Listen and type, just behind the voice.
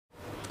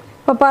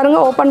இப்போ பாருங்க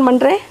ஓபன்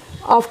பண்றேன்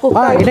ஆஃப் குக்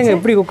ஆயிடுச்சு இதங்க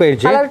எப்படி குக்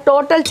ஆயிருச்சு கலர்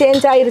டோட்டல்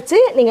சேஞ்ச் ஆயிருச்சு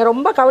நீங்க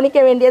ரொம்ப கவனிக்க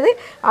வேண்டியது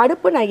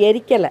அடுப்பு நான்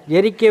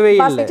எரிக்கவே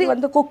இல்ல ஃபர்ஸ்ட்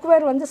வந்து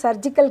குக்வேர் வந்து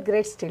surgical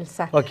great steel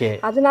sir okay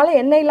அதனால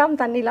எண்ணெய் இல்லாம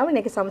தண்ணி இல்லாம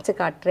இன்னைக்கு சமைச்சு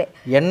காட்றேன்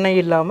எண்ணெய்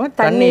இல்லாம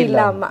தண்ணி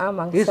இல்லாம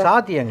ஆமாங்க இது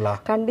சாத்தியங்களா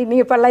நீ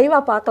இப்ப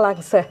லைவா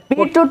பார்க்கலாங்க சார்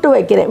பீட்ரூட்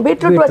வைக்கிறேன்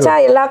பீட்ரூட் வச்சா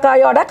எல்லா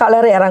காயோட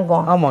கலர்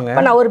இறங்கும் ஆமாங்க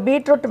இப்ப நான் ஒரு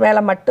பீட்ரூட்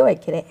மேல மட்டும்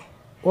வைக்கிறேன்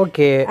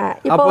ஓகே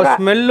அப்போ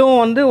ஸ்மெல்லும்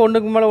வந்து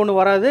ஒண்ணுக்கு மேல ஒண்ணு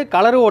வராது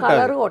கலரும்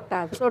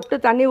ஒட்டாது சொட்டு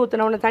தண்ணி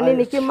ஊத்துனவன தண்ணி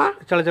நிக்குமா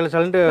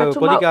சலன்னு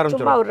கொதிக்க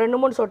ஆரம்பிச்சிரும் சும்மா ஒரு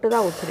 2-3 சொட்டு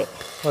தான் ஊத்துறேன்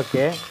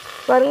ஓகே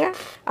பாருங்க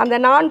அந்த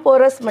நான்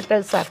போரஸ்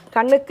மெட்டல் சார்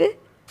கண்ணுக்கு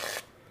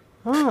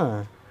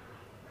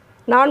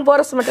நான்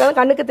போரஸ் மெட்டல்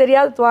கண்ணுக்கு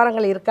தெரியாத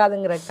துவாரங்கள்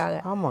இருக்காதுங்கறதுக்காக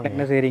ஆமா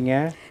என்ன செய்றீங்க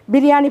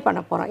பிரியாணி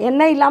பண்ண போறோம்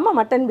எண்ணெய் இல்லாம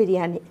மட்டன்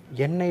பிரியாணி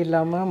எண்ணெய்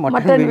இல்லாம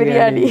மட்டன்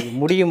பிரியாணி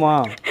முடியுமா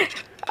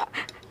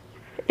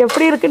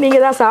எப்படி இருக்கு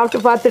நீங்க தான்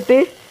சாப்பிட்டு பார்த்துட்டு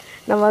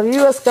நம்ம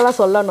வியூவர்ஸ்க்கெல்லாம்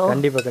சொல்லணும்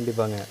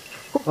கண்டிப்பாங்க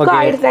குக்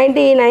ஆயிடுச்சு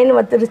 99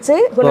 வந்துருச்சு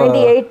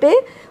 98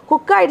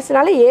 குக்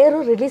ஆயிடுச்சுனால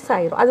ஏரும் ரிலீஸ்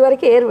ஆயிரும் அது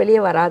வரைக்கும் ஏர்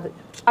வெளியே வராது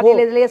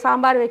அதில் இதுலயே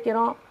சாம்பார்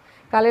வைக்கிறோம்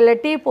காலையில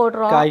டீ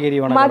போடுறோம்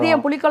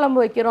மதியம்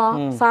புளிக்குழம்பு வைக்கிறோம்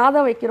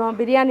சாதம் வைக்கிறோம்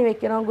பிரியாணி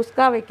வைக்கிறோம்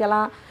குஸ்கா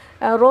வைக்கலாம்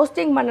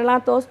ரோஸ்டிங்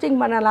பண்ணலாம் டோஸ்டிங்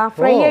பண்ணலாம்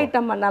ஃப்ரை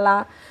ஐட்டம்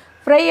பண்ணலாம்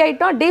ஃப்ரை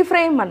ஐட்டம் டீப்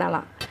ஃப்ரையும்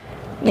பண்ணலாம்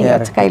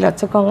நீங்கள் கையில்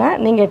வச்சுக்கோங்க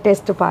நீங்கள்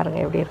டேஸ்ட்டு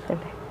பாருங்கள் எப்படி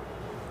இருக்குன்னு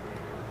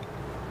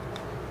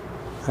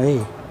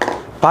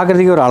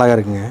பார்க்குறதுக்கே ஒரு அழகாக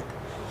இருக்குங்க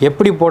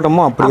எப்படி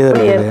போட்டோமோ அப்படியே தான்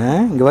இருக்குது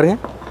இங்கே பாருங்க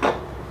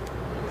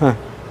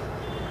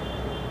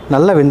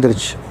நல்லா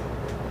வெந்துருச்சு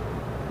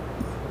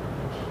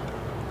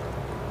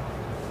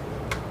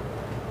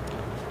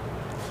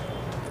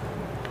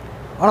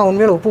ஆனால்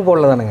உண்மையில உப்பு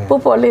போடல தானுங்க உப்பு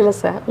போடல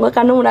சார் உங்கள்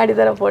கண்ணு முன்னாடி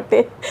தானே போட்டு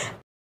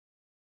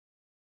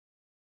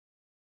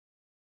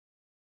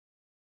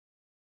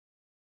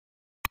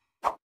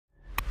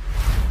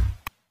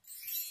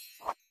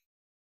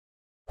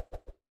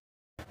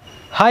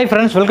hi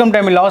friends welcome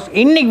time loss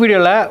இன்னைக்கு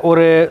வீடியோவில்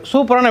ஒரு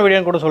சூப்பரான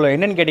வீடியோன்னு கூட சொல்லுவேன்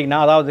என்னென்னு கேட்டிங்கன்னா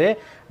அதாவது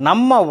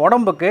நம்ம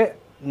உடம்புக்கு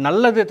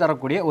நல்லது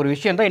தரக்கூடிய ஒரு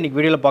விஷயம் தான் இன்றைக்கி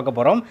வீடியோவில் பார்க்க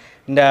போகிறோம்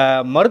இந்த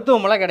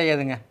மருத்துவமெல்லாம்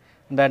கிடையாதுங்க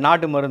இந்த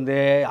நாட்டு மருந்து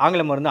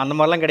ஆங்கில மருந்து அந்த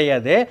மாதிரிலாம்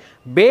கிடையாது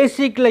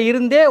பேசிக்கில்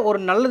இருந்தே ஒரு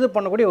நல்லது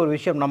பண்ணக்கூடிய ஒரு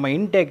விஷயம் நம்ம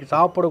இன்டேக்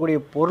சாப்பிடக்கூடிய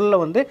பொருளை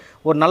வந்து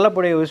ஒரு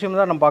நல்லபடிய விஷயம்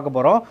தான் நம்ம பார்க்க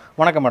போகிறோம்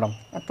வணக்கம் மேடம்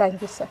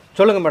தேங்க்யூ சார்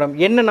சொல்லுங்கள் மேடம்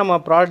என்ன நம்ம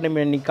ப்ராடக்ட்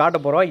நம்ம இன்றைக்கி காட்ட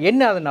போகிறோம்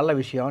என்ன அது நல்ல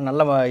விஷயம்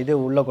நல்ல இது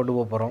உள்ளே கொண்டு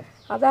போக போகிறோம்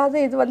அதாவது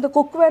இது வந்து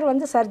குக்வேர்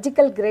வந்து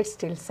surgical great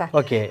steel sir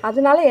okay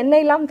அதனால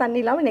எண்ணெய் இல்லாம தண்ணி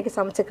இல்லாம இன்னைக்கு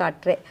சமைச்சு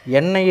காட்றேன்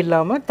எண்ணெய்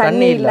இல்லாம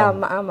தண்ணி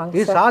இல்லாம ஆமாங்க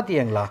இது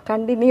சாத்தியங்களா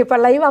நீ இப்ப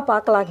லைவா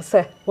பார்க்கலாங்க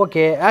சார்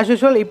ஓகே as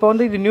usual இப்போ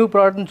வந்து இது நியூ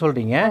ப்ராடக்ட்னு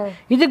சொல்றீங்க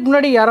இதுக்கு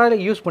முன்னாடி யாராவது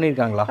யூஸ்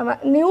பண்ணிருக்காங்களா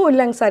நியூ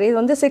இல்லங்க சார் இது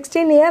வந்து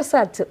 16 இயர்ஸ்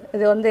ஆச்சு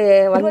இது வந்து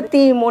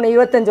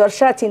 23-25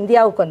 வருஷம் ஆச்சு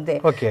இந்தியாவுக்கு வந்து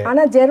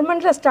ஆனா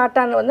ஜெர்மன்ல ஸ்டார்ட்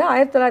ஆன வந்து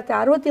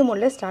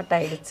 1963ல ஸ்டார்ட்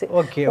ஆயிடுச்சு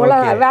ஓகே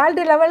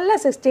வேர்ல்ட் லெவல்ல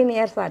 16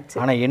 இயர்ஸ் ஆச்சு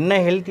ஆனா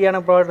என்ன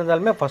ஹெல்த்தியான ப்ராடக்ட்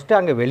இருந்தாலுமே ஃபர்ஸ்ட்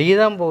அங்க வெளிய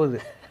தான் போகுது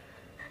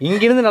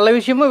இங்க இருந்து நல்ல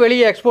விஷயமும்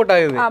வெளியே எக்ஸ்போர்ட்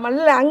ஆகுது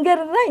ஆமால அங்க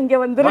இருந்து தான் இங்க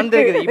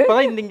வந்திருக்கு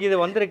இப்போதான் இங்க இது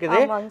வந்திருக்குது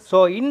சோ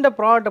இந்த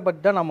ப்ராடக்ட்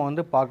பத்தி தான் நம்ம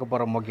வந்து பார்க்க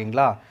போறோம்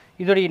ஓகேங்களா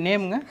இதோட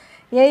நேம்ங்க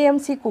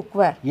AMC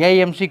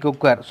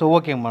cookware so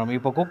okay madam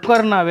இப்போ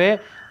குக்கர்னாவே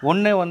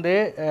ஒன்று வந்து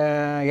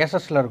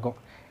எஸ்எஸ்ல இருக்கும்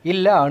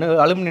இல்லை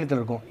அலுமினியத்தில்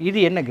இருக்கும்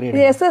இது என்ன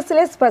great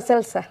எஸ்எஸ்ல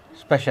special sir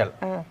special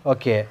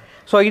okay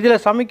so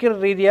இதில் சமைக்கிற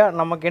ரீதியாக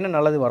நமக்கு என்ன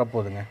நல்லது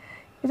வரப்போகுதுங்க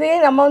இதே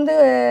நம்ம வந்து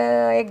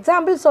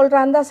எக்ஸாம்பிள்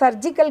சொல்கிறாங்க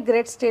சர்ஜிக்கல்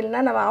கிரேட் ஸ்டீல்னா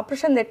நம்ம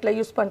ஆப்ரேஷன் தேட்டில்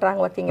யூஸ் பண்ணுறாங்க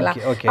பார்த்தீங்களா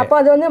அப்போ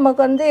அது வந்து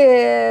நமக்கு வந்து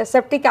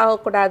செப்டிக்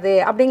ஆகக்கூடாது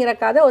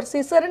அப்படிங்கிறக்காக ஒரு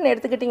சிசர்னு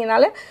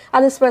எடுத்துக்கிட்டிங்கனால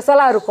அது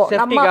ஸ்பெஷலாக இருக்கும்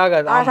நம்ம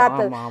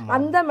ஆகாது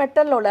அந்த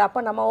மெட்டலோட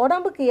அப்போ நம்ம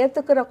உடம்புக்கு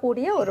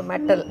ஏற்றுக்கிறக்கூடிய ஒரு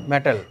மெட்டல்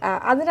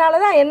அதனால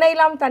தான் எண்ணெய்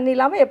இல்லாமல் தண்ணி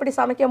இல்லாமல் எப்படி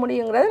சமைக்க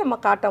முடியுங்கிறத நம்ம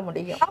காட்ட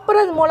முடியும்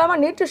அப்புறம் அது மூலமாக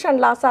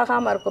நியூட்ரிஷன் லாஸ்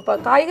ஆகாமல் இருக்கும் இப்போ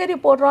காய்கறி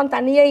போடுறோம்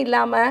தண்ணியே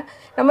இல்லாமல்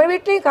நம்ம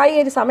வீட்லேயும்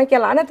காய்கறி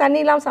சமைக்கலாம் ஆனால்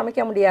தண்ணி இல்லாமல்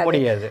சமைக்க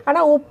முடியாது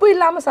ஆனால் உப்பு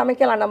இல்லாமல்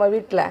சமைக்கலாம் நம்ம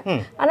வீட்ல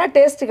ஆனா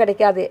டேஸ்ட்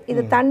கிடைக்காது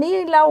இது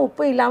தண்ணியும் இல்லாம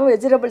உப்பு இல்லாம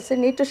வெஜிடபிள்ஸ்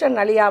நியூட்ரிஷன்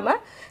அழியாம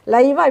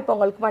லைவா இப்போ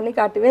உங்களுக்கு பண்ணி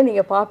காட்டுவேன்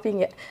நீங்க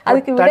பாப்பீங்க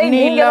அதுக்கு விட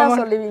நீங்க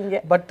தான் சொல்லுவீங்க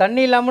பட்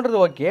தண்ணி இல்லாமன்றது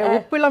ஓகே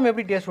உப்பு இல்லாம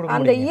எப்படி டேஸ்ட் கொடுக்கும்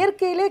அந்த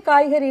இயற்கையிலே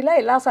காய்கறியில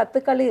எல்லா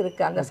சத்துக்களும்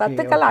இருக்கு அந்த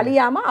சத்துக்கள்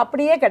அழியாம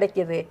அப்படியே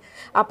கிடைக்குது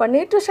அப்ப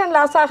நியூட்ரிஷன்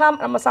லாஸ்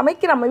ஆகாம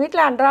நம்ம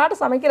வீட்ல அன்றாட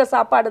சமைக்கிற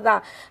சாப்பாடு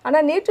தான்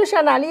ஆனா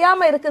நியூட்ரிஷன்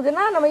அழியாம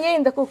இருக்குதுன்னா நம்ம ஏன்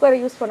இந்த குக்கரை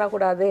யூஸ்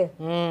பண்ணக்கூடாது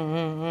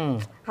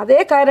அதே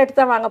கேரட்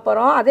தான் வாங்க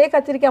போறோம் அதே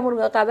கத்திரிக்காய்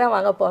முருங்கைக்காய் தான்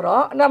வாங்க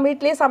போறோம் நம்ம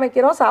வீட்லயே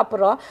சமைக்கிறோம்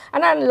சாப்பிட்றோம்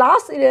ஆனா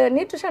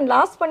நியூட்ரிஷன்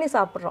லாஸ் பண்ணி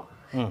சாப்பிட்றோம்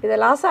இதை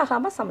லாஸ்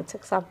ஆகாம சமைச்சு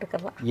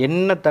சாப்பிட்டுக்கலாம்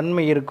என்ன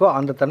தன்மை இருக்கோ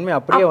அந்த தன்மை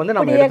அப்படியே வந்து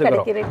நம்ம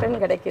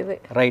எடுத்துக்கிறோம் கிடைக்குது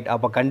ரைட்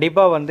அப்போ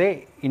கண்டிப்பா வந்து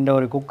இந்த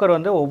ஒரு குக்கர்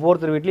வந்து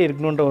ஒவ்வொருத்தர் வீட்லயும்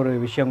இருக்கணுன்ற ஒரு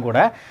விஷயம் கூட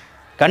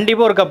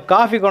கண்டிப்பாக ஒரு கப்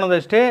காஃபி கொண்டு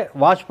வச்சுட்டு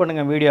வாட்ச்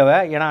பண்ணுங்க வீடியோவை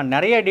ஏன்னா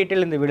நிறைய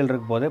டீட்டெயில் இந்த வீடியோவில்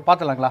இருக்கும் போது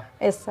பார்த்துலாங்களா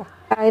எஸ் சார்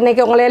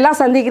இன்றைக்கி உங்களை எல்லாம்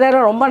சந்திக்கிறேன்,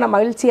 ரொம்ப நான்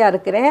மகிழ்ச்சியாக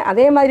இருக்கிறேன்.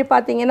 அதே மாதிரி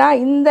பார்த்தீங்கன்னா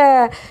இந்த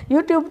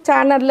யூடியூப்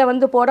சேனலில்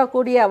வந்து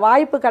போடக்கூடிய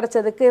வாய்ப்பு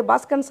கிடைச்சதுக்கு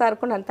பாஸ்கர்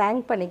சாருக்கும் நான்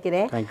தேங்க்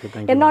பண்ணிக்கிறேன்.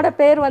 என்னோட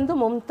பேர் வந்து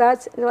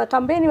மும்தாஜ்.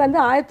 கம்பெனி வந்து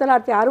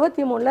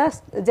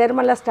 1963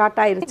 ஜெர்மனில் ஸ்டார்ட்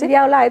ஆயிருச்சு.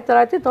 இந்தியாவில்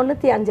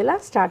 1995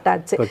 ஸ்டார்ட்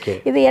ஆச்சு.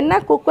 இது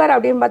என்ன குக்கர்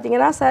அப்படின்னு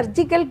பார்த்தீங்கன்னா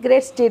சர்ஜிக்கல்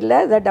கிரேட் ஸ்டீலில்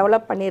இதை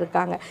டெவலப்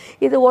பண்ணியிருக்காங்க.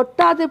 இது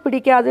ஒட்டாது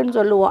பிடிக்காதுன்னு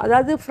சொல்லுவோம்.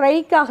 அதாவது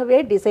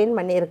ஃப்ரைக்காகவே டிசைன்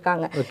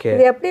பண்ணியிருக்காங்க.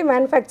 இது எப்படி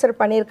மேனுஃபேக்சர்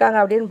பண்ணியிருக்காங்க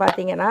அப்படின்னு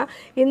பார்த்தீங்கன்னா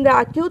இந்த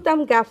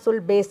அக்யூதம் கேப்சூல்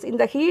பேஸ்,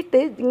 இந்த ஹீட்டு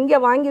இங்கே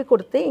வாங்கி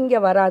கொடுத்து இங்கே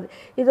வராது.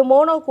 இது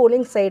மோனோ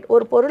கூலிங் சைடு.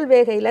 ஒரு பொருள்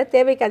வேகையில்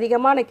தேவைக்கு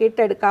அதிகமான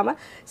ஹீட் எடுக்காமல்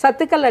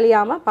சத்துக்கள்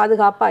அழியாமல்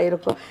பாதுகாப்பாக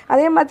இருக்கும்.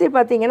 அதே மாதிரி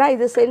பார்த்தீங்கன்னா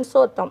இது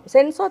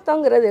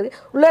சென்சோத்தங்கிறது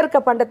உள்ளே இருக்க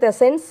பண்டத்தை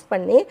சென்ஸ்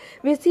பண்ணி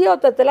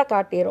விசியோத்தத்தில்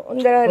காட்டிடும்.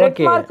 இந்த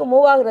ரெட் மார்க்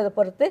மூவ் ஆகுறத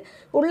பொறுத்து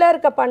உள்ளே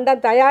இருக்க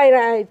பண்டம்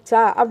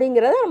தயாராகிடுச்சா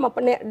அப்படிங்கிறத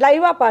நம்ம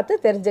லைவாக பார்த்து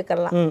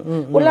தெரிஞ்சுக்கலாம்.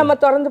 உள்ள நம்ம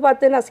திறந்து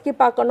பார்த்து நசுக்கி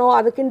பார்க்கணும்,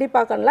 அது கிண்டி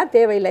பார்க்கணும்லாம்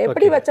தேவையில்லை.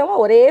 எப்படி வச்சோமோ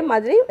ஒரே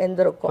மாதிரி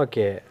வெந்திருக்கும்.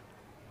 ஓகே.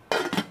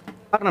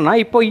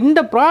 இப்போ இந்த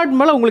ப்ராடக்ட்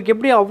மேலே உங்களுக்கு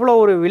எப்படி அவ்வளோ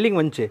ஒரு வில்லிங்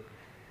வந்துச்சு?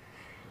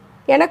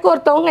 எனக்கு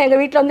ஒருத்தவங்க எங்கள்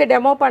வீட்டில் வந்து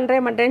டெமோ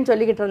பண்ணுறேன்னு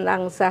சொல்லிக்கிட்டு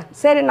இருந்தாங்க சார்.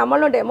 சரி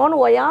நம்மளும் டெமோன்னு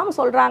ஒயாமல்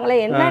சொல்கிறாங்களே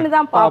என்னன்னு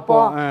தான்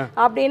பார்ப்போம்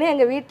அப்படின்னு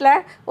எங்கள்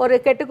வீட்டில் ஒரு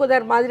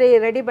கெட்டுக்குதர் மாதிரி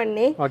ரெடி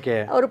பண்ணி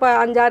ஒரு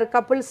 5-6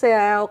 கப்புள்ஸ்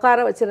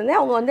உட்கார வச்சுருந்தேன்.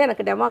 அவங்க வந்து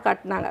எனக்கு டெமோ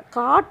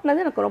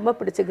காட்டினது எனக்கு ரொம்ப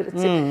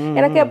பிடிச்சிக்கிருச்சு.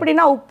 எனக்கு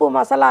எப்படின்னா உப்பு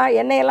மசாலா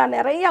எண்ணெயெல்லாம்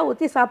நிறையா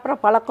ஊற்றி சாப்பிட்ற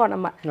பழக்கம்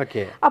நம்ம.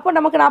 அப்போ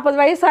நமக்கு 40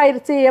 வயசு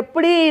ஆயிடுச்சு,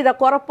 எப்படி இதை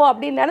குறைப்போம்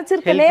அப்படின்னு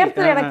நினச்சிருக்க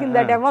நேரத்தில் எனக்கு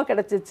இந்த டெமோ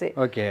கிடச்சிச்சு.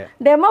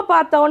 டெமோ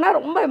பார்த்தோன்னா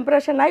ரொம்ப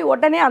இம்ப்ரெஷன் ஆகி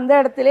உடனே அந்த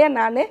இடத்துலேயே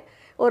நான்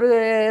ஒரு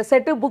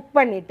செட்டு புக்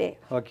பண்ணிட்டேன்.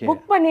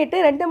 புக் பண்ணிவிட்டு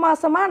 2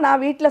 மாதமாக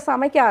நான் வீட்டில்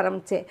சமைக்க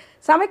ஆரம்பித்தேன்.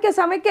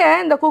 சமைக்க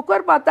இந்த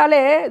குக்கர் பார்த்தாலே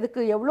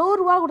இதுக்கு எவ்வளோ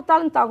ரூபா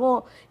கொடுத்தாலும் தகும்,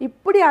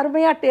 இப்படி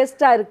அருமையாக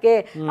டேஸ்ட்டாக இருக்கே,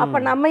 அப்போ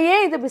நம்ம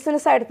ஏன் இது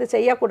பிஸ்னஸாக எடுத்து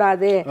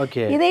செய்யக்கூடாது,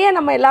 இதையே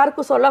நம்ம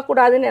எல்லாருக்கும்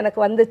சொல்லக்கூடாதுன்னு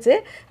எனக்கு வந்துச்சு.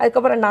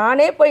 அதுக்கப்புறம்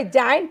நானே போய்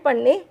ஜாயின்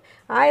பண்ணி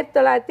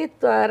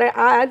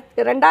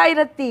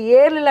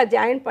 2007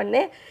 ஜாயின்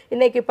பண்ணேன்.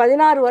 இன்றைக்கி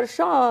 16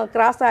 வருஷம்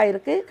கிராஸ்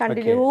ஆகிருக்கு.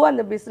 கண்டினியூவாக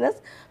அந்த பிஸ்னஸ்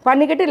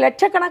பண்ணிக்கிட்டு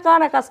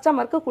லட்சக்கணக்கான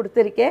கஸ்டமருக்கு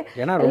கொடுத்துருக்கேன்.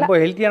 ரொம்ப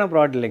ஹெல்த்தியான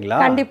ப்ராடக்ட் இல்லைங்களா?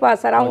 கண்டிப்பாக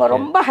சார். அவங்க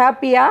ரொம்ப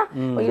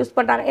ஹாப்பியாக யூஸ்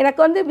பண்ணுறாங்க.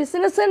 எனக்கு வந்து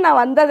பிஸ்னஸ்ன்னு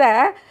நான் வந்ததை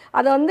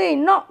அதை வந்து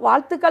இன்னும்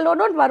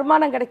வாழ்த்துக்களோடு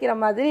வருமானம் கிடைக்கிற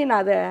மாதிரி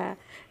நான் அதை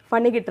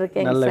பண்ணிக்கிட்டு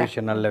இருக்கேன்.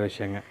 நல்ல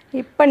விஷயங்க.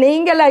 இப்போ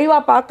நீங்கள்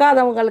லைவாக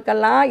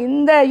பார்க்காதவங்களுக்கெல்லாம்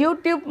இந்த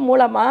யூடியூப்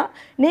மூலமாக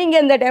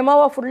நீங்கள் இந்த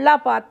டெமோவை ஃபுல்லாக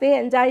பார்த்து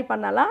என்ஜாய்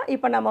பண்ணலாம்.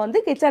 இப்போ நம்ம வந்து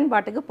கிச்சன்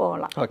பாட்டுக்கு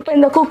போகலாம். இப்போ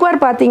இந்த குக்கர்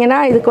பார்த்தீங்கன்னா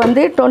இதுக்கு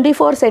வந்து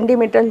 24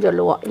 சென்டிமீட்டர்னு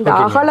சொல்லுவோம். இந்த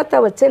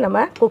அகலத்தை வச்சு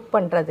நம்ம குக்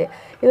பண்ணுறது.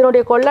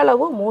 இதனுடைய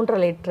கொள்ளளவு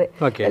 3 லிட்டரு.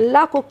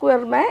 எல்லா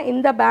குக்கருமே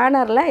இந்த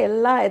பேனரில்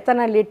எல்லாம்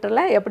எத்தனை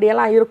லிட்டரில்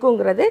எப்படியெல்லாம்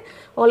இருக்குங்கிறது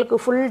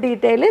உங்களுக்கு ஃபுல்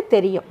டீட்டெயிலு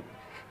தெரியும்.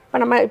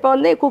 இப்போ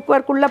வந்து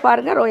குக்கருக்குள்ளே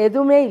பாருங்கள்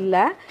எதுவுமே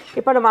இல்லை.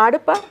 இப்போ நம்ம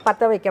அடுப்பை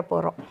பற்ற வைக்க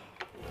போகிறோம்.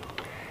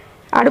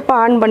 அடுப்பை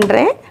ஆன்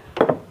பண்ணுறேன்,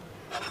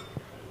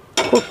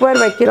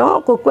 குக்கர் வைக்கிறோம்.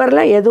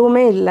 குக்கரில்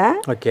எதுவுமே இல்லை.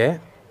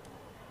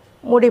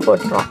 மூடி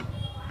போட்டுறோம்.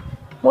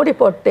 மூடி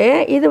போட்டு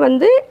இது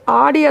வந்து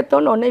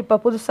ஆடியோத்தோன்னு ஒன்று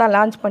இப்போ புதுசாக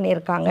லான்ச்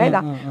பண்ணியிருக்காங்க.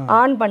 இதை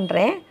ஆன்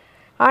பண்ணுறேன்.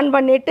 ஆன்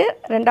பண்ணிவிட்டு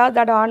 2வது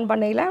தடவை ஆன்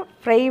பண்ணையில்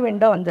ஃப்ரை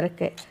விண்டோ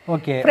வந்திருக்கு.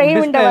 ஃப்ரை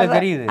விண்டோ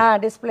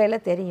டிஸ்பிளேல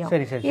தெரியும்.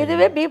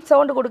 இதுவே பீப்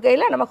சவுண்டு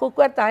கொடுக்கையில் நம்ம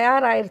குக்கர்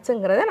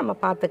தயாராகிருச்சுங்கிறத நம்ம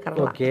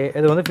பார்த்துக்கலாம்.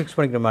 இது வந்து ஃபிக்ஸ்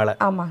பண்ணிக்கணும் மேலே.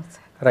 ஆமாங்க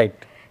சார்.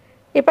 ரைட்.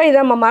 இப்போ இதை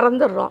நம்ம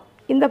மறந்துடுறோம்,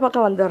 இந்த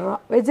பக்கம்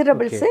வந்துடுறோம்.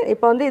 வெஜிடபிள்ஸு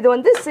இப்போ வந்து இது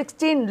வந்து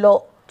 16 லோ.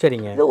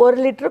 சரிங்க. இது 1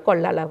 லிட்டர்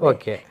கொள்ளளவு.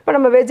 இப்போ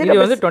நம்ம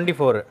வெஜிடபிள்ஸ்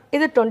 24.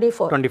 இது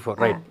 24.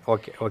 ரைட்.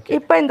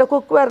 இப்போ இந்த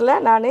குக்கரில்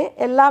நான்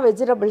எல்லா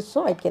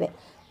வெஜிடபிள்ஸும் வைக்கிறேன்.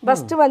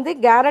 ஃபஸ்ட்டு வந்து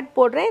கேரட்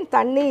போடுறேன்.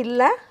 தண்ணி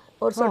இல்லை,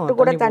 ஒரு சொட்டு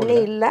கூட தண்ணி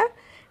இல்லை.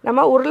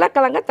 நம்ம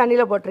உருளைக்கிழங்க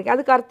தண்ணியில் போட்டிருக்கேன்.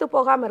 அது கருத்து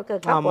போகாமல்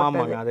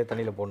இருக்கிறதுக்கு அதே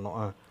தண்ணியில்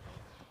போடணும்.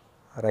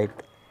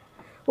 ரைட்.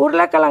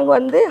 உருளைக்கிழங்கு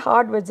வந்து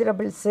ஹார்ட்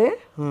வெஜிடபிள்ஸு.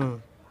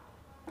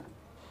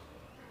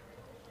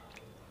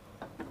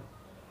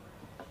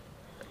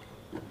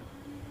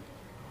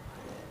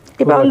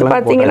 இப்போ வந்து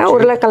பார்த்தீங்கன்னா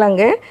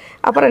உருளைக்கிழங்கு.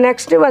 அப்புறம்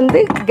நெக்ஸ்ட்டு வந்து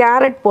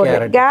கேரட்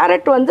போடுறேன்.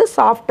 கேரட் வந்து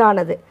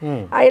சாஃப்டானது.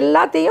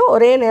 எல்லாத்தையும்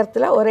ஒரே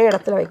நேரத்தில் ஒரே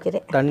இடத்துல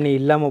வைக்கிறேன். தண்ணி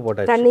இல்லாமல்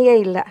போட்டேன், தண்ணியே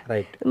இல்லை.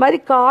 இது மாதிரி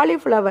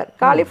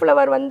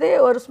காலிஃப்ளவர் வந்து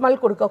ஒரு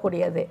ஸ்மெல்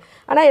கொடுக்கக்கூடியது.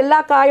 ஆனால் எல்லா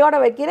காயோட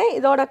வைக்கிறேன்.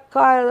 இதோட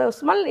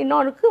ஸ்மெல்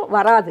இன்னொன்றுக்கு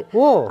வராது.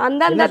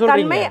 அந்தந்த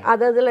தன்மை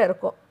அது அதில்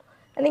இருக்கும்.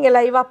 நீங்கள்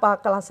லைவாக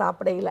பார்க்கலாம்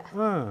சாப்பிடையில்.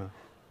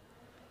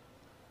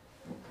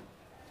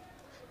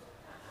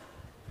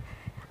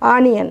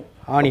 ஆனியன்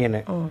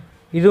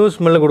இதுவும்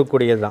ஸ்மெல்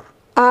கொடுக்கக்கூடியது தான்.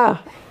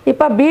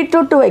 இப்போ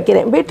பீட்ரூட்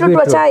வைக்கிறேன். பீட்ரூட்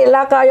வச்சா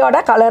எல்லா காயோட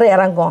கலர்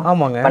இறங்கும்.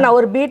 இப்போ நான்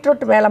ஒரு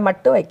பீட்ரூட் மேலே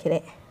மட்டும்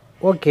வைக்கிறேன்.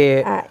 ஓகே.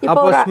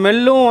 இப்போ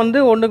ஸ்மெல்லும் வந்து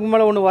ஒன்றுக்கு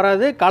மேலே ஒன்று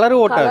வராது,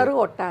 கலரும்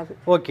ஒட்டாது.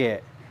 ஓகே.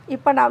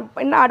 இப்போ நான்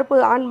இன்னும் அடுப்பு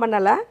ஆன்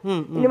பண்ணலை,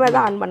 இனிமேல்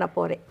தான் ஆன் பண்ண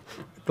போகிறேன்.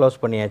 க்ளோஸ்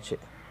பண்ணியாச்சு.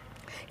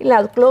 இல்லை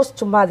அது க்ளோஸ்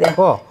சும்மா தான்.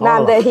 நான்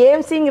அந்த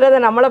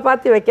ஏம்சிங்கிறத நம்மளை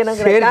பார்த்து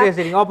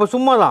வைக்கணுங்கிறேன். அப்போ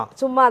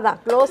சும்மா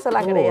தான் க்ளோஸ்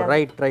எல்லாம் கிடையாது.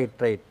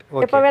 ரைட்.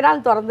 எப்போ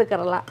வேணாலும்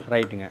திறந்துக்கிறலாம்.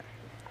 ரைட்டுங்க.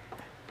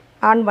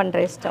 ஆன்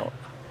பண்ணுறேன் ஸ்டவ்.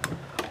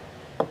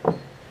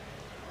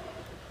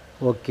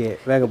 ஓகே,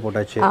 வேக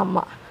போட்டாச்சு.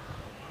 ஆமாம்.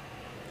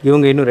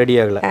 இவங்க இன்னும் ரெடி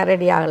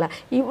ஆகலை.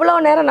 இவ்வளோ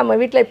நேரம் நம்ம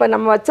வீட்டில் இப்போ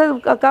நம்ம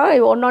வச்சதுக்காக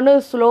ஒன்று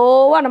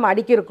ஸ்லோவாக நம்ம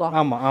அடிக்கிருக்கோம்.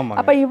 ஆமாம்.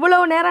 அப்போ இவ்வளோ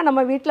நேரம்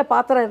நம்ம வீட்டில்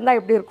பாத்திரம் இருந்தால்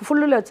எப்படி இருக்கும்?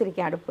 ஃபுல்லில்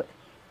வச்சுருக்கேன் அடுப்பு.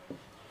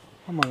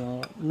 ஆமாங்க,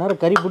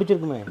 நேரம் கறி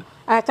பிடிச்சிருக்குமே.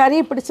 கறி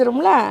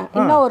பிடிச்சிரும்ல.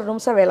 இன்னும் ஒரு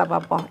நிமிஷம் வேலை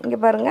பார்ப்போம். இங்கே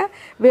பாருங்கள்,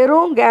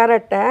 வெறும்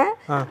கேரட்டை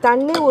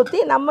தண்ணி ஊற்றி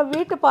நம்ம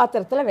வீட்டு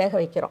பாத்திரத்தில் வேக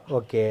வைக்கிறோம்.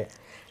 ஓகே.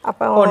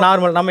 அப்போ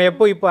நார்மல் நம்ம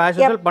இப்போ ஆஸ்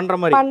யூசுவல்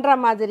பண்ணுற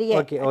மாதிரியே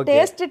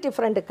டேஸ்ட்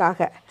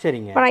டிஃப்ரெண்ட்டுக்காக.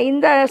 சரிங்க. இப்போ நான்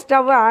இந்த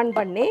ஸ்டவ்வை ஆன்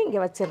பண்ணி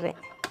இங்கே வச்சிடுறேன்.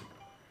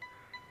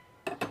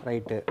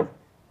 ரைட்டு.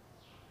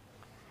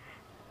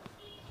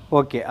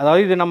 ஓகே,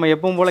 அதாவது இது நம்ம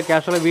எப்பவும் போல்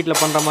கேஷுவலாக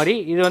வீட்டில் பண்ணுற மாதிரி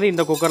இது வந்து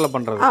இந்த குக்கரில்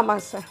பண்ணுறது.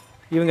 ஆமாம் சார்.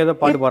 இவங்க ஏதோ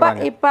பாட்டு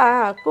பாடுறாங்க. இப்போ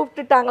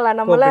கூப்பிட்டுட்டாங்களா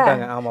நம்மள?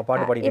 ஆமாம்,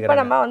 பாட்டு பாடிக்கிறாங்க. இப்போ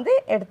நம்ம வந்து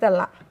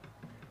எடுத்துடலாம்.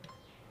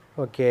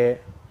 ஓகே.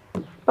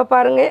 இப்போ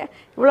பாருங்க,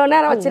 இவ்வளோ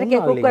நேரம்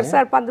வச்சிருக்கேன் குக்கர்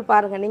சார். வந்து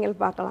பாருங்க, நீங்கள்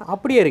பார்க்கலாம்.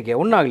 அப்படியே இருக்கே,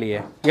 ஒன்றும் ஆகலையே.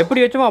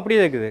 எப்படி வச்சோமோ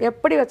அப்படியே இருக்குது.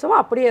 எப்படி வச்சோமோ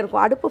அப்படியே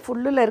இருக்கும். அடுப்பு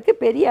ஃபுல்லில்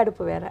இருக்குது, பெரிய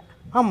அடுப்பு வேறு.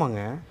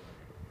 ஆமாங்க.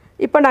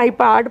 இப்போ நான்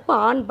அடுப்பு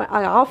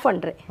ஆஃப்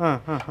பண்ணுறேன்.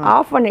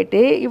 ஆஃப்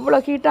பண்ணிவிட்டு இவ்வளோ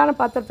ஹீட்டான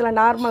பாத்திரத்தில்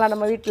நார்மலாக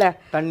நம்ம வீட்டில்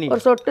தண்ணி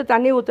ஒரு சொட்டு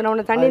தண்ணி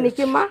ஊற்றினோன்னு தண்ணி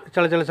நிற்குமா?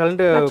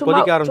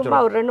 சும்மா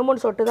ஒரு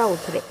 2-3 சொட்டு தான்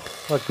ஊற்றுறேன்.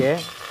 ஓகே.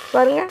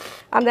 பாருங்க,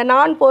 அந்த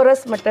நான்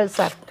போரஸ் மெட்டல்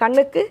சார்,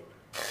 கண்ணுக்கு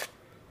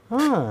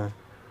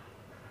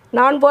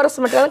நான் போரஸ்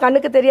மெட்டல்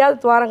கண்ணுக்கு தெரியாத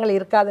துவாரங்கள்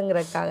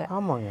இருக்காதுங்கிறதுக்காக.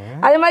 ஆமாங்க.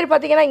 அதே மாதிரி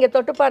பார்த்தீங்கன்னா இங்கே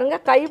தொட்டு பாருங்க,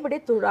 கைப்பிடி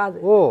துடாது.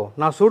 ஓ,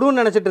 நான் சுடுன்னு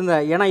நினச்சிட்டு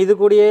இருந்தேன். ஏன்னா இது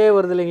கூடயே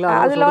வருது இல்லைங்களா?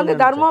 அதில் வந்து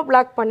தர்மோ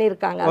பிளாக்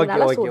பண்ணியிருக்காங்க,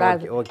 அதனால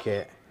சுடாது. Okay,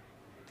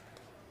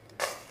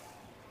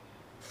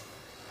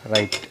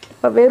 right.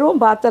 இப்போ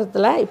வெறும்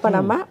பாத்திரத்தில் இப்போ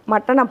நம்ம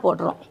மட்டனை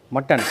போடுறோம்.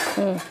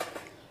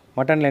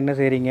 மட்டனில் என்ன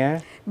செய்கிறீங்க?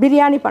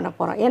 பிரியாணி பண்ண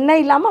போகிறோம்.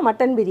 எண்ணெய் இல்லாமல்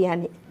மட்டன்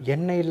பிரியாணி.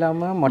 எண்ணெய்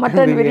இல்லாமல்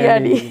மட்டன்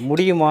பிரியாணி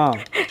முடியுமா?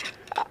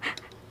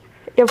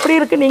 எப்படி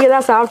இருக்குது, நீங்கள்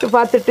தான் சாப்பிட்டு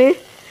பார்த்துட்டு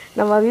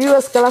நம்ம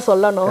வியூவர்ஸ்க்கெல்லாம்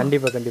சொல்லணும்.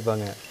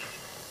 கண்டிப்பாங்க.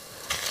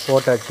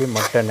 போட்டாச்சு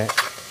மட்டனு.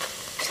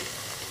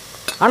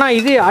 ஆனால்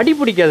இது அடி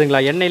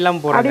பிடிக்காதுங்களா? எண்ணெய்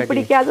இல்லாமல் போடுறது அடி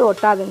பிடிக்காது,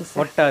 ஒட்டாதுங்க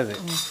சார். ஒட்டாது.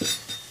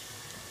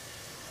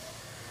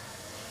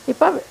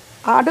 இப்போ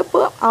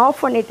அடுப்பு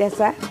ஆஃப் பண்ணிட்டேன்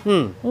சார்.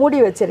 மூடி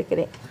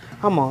வச்சிருக்கிறேன்.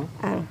 ஆமாம்,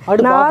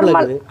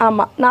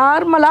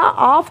 நார்மலாக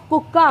ஆஃப்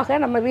குக்காக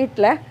நம்ம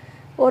வீட்டில்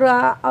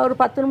ஒரு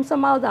 10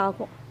 நிமிஷமாவது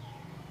ஆகும்.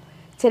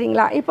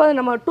 சரிங்களா? இப்போ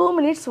நம்ம 2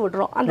 மினிட்ஸ்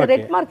விடுறோம். அந்த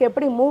ரெட் மார்க்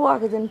எப்படி மூவ்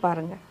ஆகுதுன்னு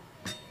பாருங்கள்.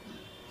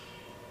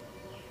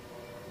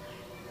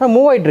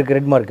 மூவ் ஆகிட்டு இருக்கு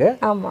ரெட் மார்க்கு.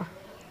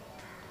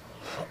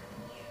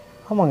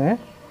 ஆமாங்க.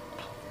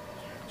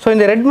 ஸோ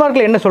இந்த ரெட்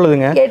மார்க்கில் என்ன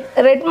சொல்லுதுங்க?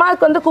 ரெட்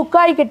மார்க் வந்து குக்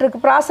ஆகிக்கிட்டு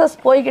இருக்கு, ப்ராசஸ்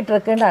போய்கிட்டு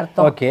இருக்குன்னு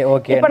அர்த்தம்.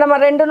 ஓகே. இப்போ நம்ம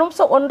 2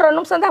 நிமிஷம் 1.5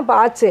 நிமிஷம் தான் இப்போ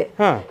ஆச்சு.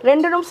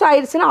 2 நிமிஷம்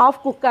ஆயிடுச்சுன்னா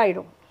ஆஃப் குக்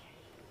ஆகிடும்.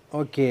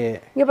 ஓகே.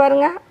 இங்கே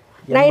பாருங்க,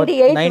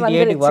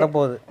 98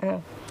 வரப்போகுது.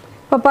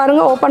 இப்போ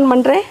பாருங்க, ஓப்பன்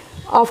பண்ணுறேன்.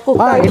 ஆஃப் குக்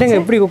ஆயிடுச்சு.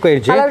 எப்படி குக்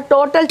ஆயிடுச்சு? கலர்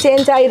டோட்டல்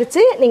சேஞ்ச்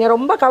ஆயிருச்சு. நீங்க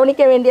ரொம்ப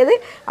கவனிக்க வேண்டியது,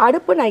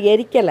 அடுப்பு நான்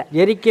எரிக்கவே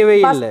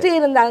இல்லை. ஃபர்ஸ்ட்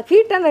இருந்த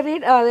ஹீட்டனை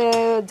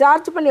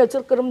சார்ஜ் பண்ணி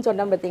வச்சிருக்கிறோம்னு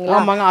சொன்னேன் பாத்தீங்களா?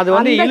 ஆமாங்க, அது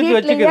வந்து இழுத்து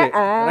வச்சிக்குது.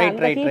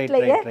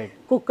 ரைட்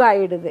குக்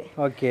ஆயிடுது.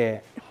 ஓகே.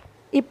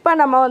 இப்போ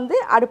நம்ம வந்து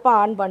அடுப்பை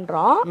ஆன்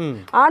பண்றோம்.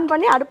 ஆன்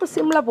பண்ணி அடுப்பு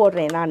சிம்ல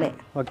போடுறேன் நான்.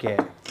 ஓகே.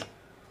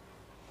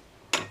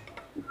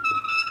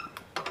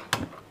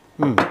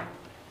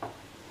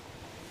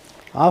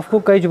 ஆஃப்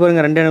குக் ஆயிடுச்சு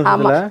பாருங்க 2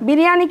 நிமிஷத்துல.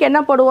 பிரியாணிக்கு என்ன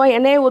போடுவோம்?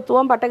 எண்ணெயை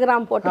ஊற்றுவோம், பட்டை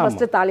கிராம் போட்டு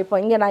ஃபர்ஸ்ட்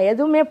தாளிப்போம். இங்கே நான்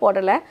எதுவுமே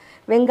போடலை,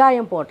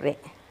 வெங்காயம் போடுறேன்.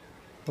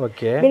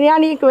 ஓகே.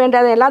 பிரியாணிக்கு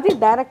வேண்டியது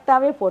எல்லாத்தையும்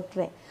டைரெக்டாகவே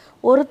போட்டுறேன்.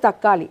 ஒரு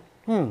தக்காளி.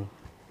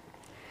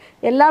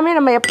 எல்லாமே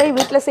நம்ம எப்பயும்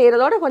வீட்டில்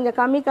செய்கிறதோட கொஞ்சம்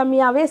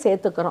கம்மியாகவே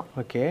சேர்த்துக்கிறோம்.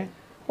 ஓகே.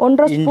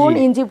 1.5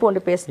 ஸ்பூன் இஞ்சி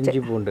பூண்டு பேஸ்ட்.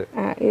 இஞ்சி பூண்டு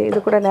இது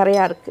கூட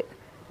நிறையா இருக்குது.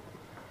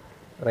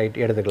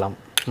 ரைட், எடுத்துக்கலாம்.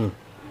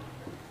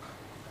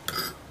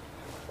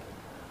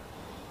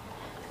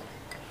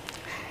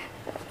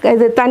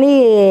 இது தனி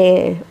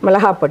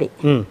மிளகாய் பொடி.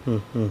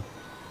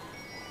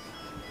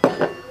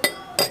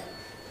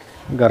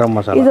 கரம்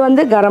மசாலா. இது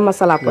வந்து கரம்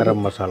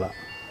மசாலா.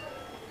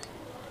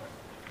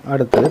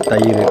 அடுத்தது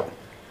தயிர்,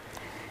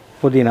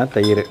 புதினா,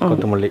 தயிர்,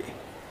 கொத்தமல்லி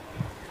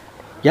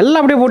எல்லாம்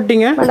அப்படியே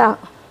போட்டிங்க.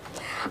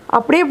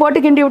 அப்படியே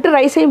போட்டு கிண்டி விட்டு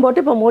ரைஸையும்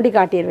போட்டு இப்போ மூடி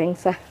காட்டிடுவேங்க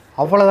சார்.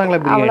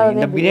 அவ்வளோதாங்களா பிரியாணி?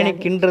 இந்த பிரியாணி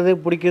கிண்டுறது,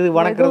 பிடிக்கிறது,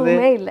 வணக்கிறது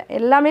இல்லை,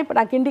 எல்லாமே இப்போ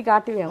நான் கிண்டி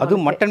காட்டுவேன்.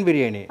 அது மட்டன்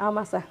பிரியாணி.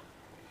 ஆமாம் சார்.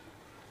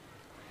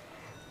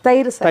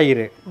 தயிர்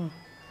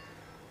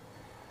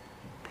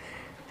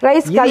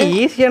ரைஸ்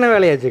ஈஸியான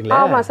வேலையாச்சுங்களா?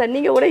 ஆமாம் சார்,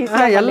 நீங்கள் கூட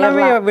ஈஸியாக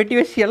எல்லாமே வெட்டி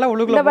வச்சு எல்லாம்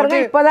உள்ளுக்குள்ள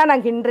பாருங்க. இப்போ தான்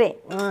நான் கிண்டுறேன்.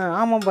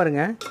 ஆமாம்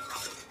பாருங்க.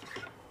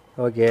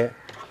 ஓகே.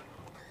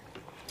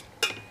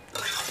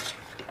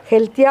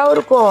 ஹெல்த்தியாகவும்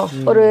இருக்கும்.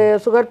 ஒரு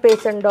சுகர்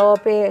பேஷண்ட்டோ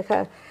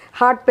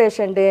ஹார்ட்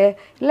பேஷண்ட்டு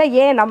இல்லை,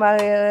 ஏன் நம்ம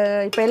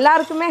இப்போ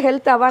எல்லாருக்குமே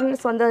ஹெல்த்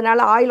அவேர்னஸ்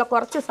வந்ததுனால ஆயிலை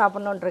குறைச்சி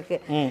சாப்பிட்ணுன்னு இருக்கு.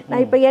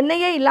 நான் இப்போ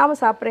எண்ணெயே இல்லாமல்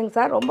சாப்பிட்றேங்க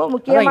சார். ரொம்ப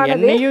முக்கியமானது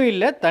எண்ணெயும்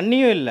இல்லை,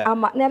 தண்ணியும் இல்லை.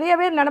 ஆமாம், நிறைய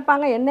பேர்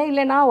நினைப்பாங்க எண்ணெய்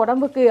இல்லைன்னா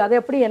உடம்புக்கு அது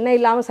எப்படி எண்ணெய்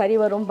இல்லாமல் சரி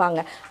வரும்பாங்க.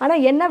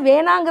 ஆனால் எண்ணெய்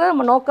வேணாங்கிற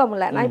நம்ம நோக்கம்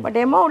இல்லை. நான் இப்போ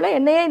டெமோவில்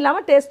எண்ணெயே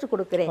இல்லாமல் டேஸ்ட்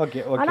கொடுக்குறேன்.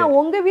 ஆனால்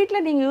உங்கள்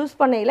வீட்டில் நீங்கள் யூஸ்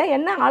பண்ணையில்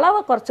எண்ணெய்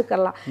அளவை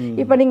குறைச்சிக்கலாம்.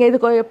 இப்போ நீங்கள்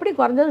இது எப்படி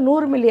குறைஞ்சது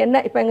 100 மில்லி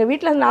எண்ணெய். இப்போ எங்கள்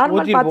வீட்டில்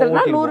நார்மல்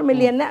பாத்திரம்னா 100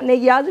 மில்லி எண்ணெய்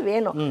நெய்யாவது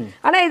வேணும்.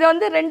 ஆனால் இதை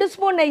வந்து 2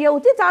 ஸ்பூன் நெய்யை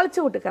ஊற்றி தாளித்து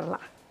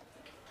விட்டுக்கலாம்.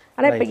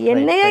 ஆனால் இப்போ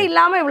எண்ணெயே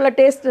இல்லாமல் இவ்வளோ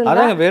டேஸ்ட்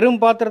அதான் வெறும்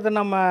பாத்திரத்தை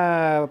நம்ம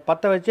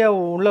பற்ற வச்சே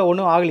உள்ள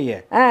ஒன்றும் ஆகலையே.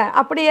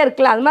 அப்படியே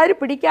இருக்கலாம். அது மாதிரி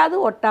பிடிக்காது,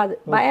 ஒட்டாது,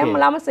 பயம்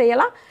இல்லாமல்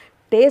செய்யலாம்.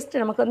 டேஸ்ட்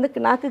நமக்கு வந்து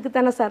நாக்குக்கு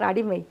தானே சார்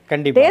அடிமை.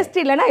 டேஸ்ட்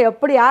இல்லைன்னா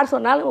எப்படி யார்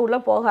சொன்னாலும் உள்ளே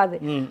போகாது.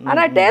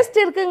 ஆனால் டேஸ்ட்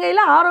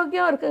இருக்குங்கையில்,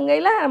 ஆரோக்கியம்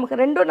இருக்குங்கையில்,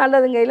 நமக்கு ரெண்டும்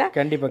நல்லதுங்கையில்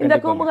இந்த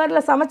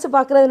பூம்புகாரில் சமைச்சு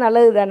பார்க்குறது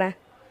நல்லது தானே.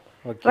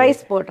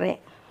 ரைஸ் போடுறேன்.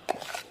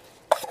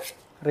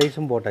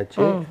 ரைஸும்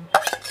போட்டாச்சு.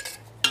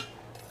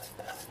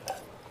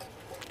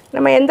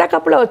 நம்ம எந்த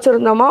கப்பில்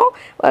வச்சுருந்தோமோ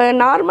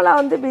நார்மலாக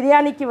வந்து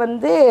பிரியாணிக்கு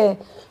வந்து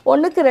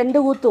 1க்கு 2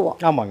 ஊற்றுவோம்.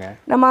 ஆமாங்க.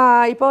 நம்ம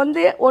இப்போ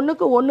வந்து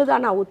 1க்கு 1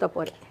 தான் நான் ஊற்ற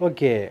போகிறேன்.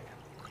 ஓகே.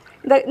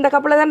 இந்த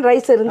கப்பில் தான்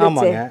ரைஸ்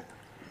இருந்துச்சு.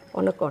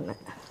 1க்கு 1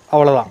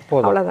 அவ்வளோதான்,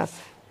 அவ்வளோதான்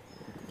சார்.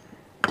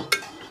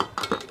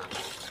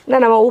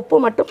 இன்னும் நம்ம உப்பு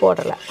மட்டும்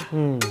போடலை.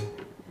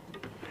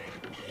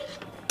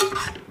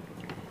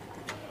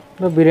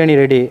 பிரியாணி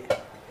ரெடி.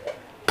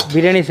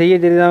 பிரியாணி செய்ய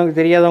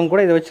தெரியாதவங்க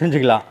கூட இதை வச்சு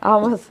செஞ்சுக்கலாம்.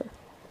 ஆமாம் சார்.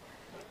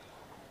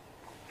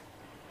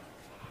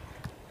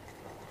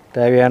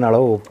 தேவையான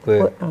அளவு உப்பு,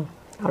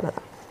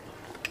 அவ்வளோதான்,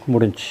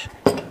 முடிஞ்சு.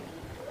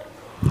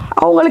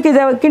 அவங்களுக்கு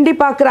இதை கிண்டி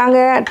பார்க்குறாங்க,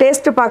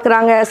 டேஸ்ட்டு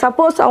பார்க்குறாங்க.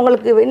 சப்போஸ்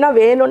அவங்களுக்கு இன்னும்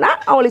வேணும்னா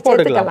அவங்களுக்கு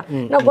சேர்த்துக்கலாம்.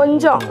 இன்னும்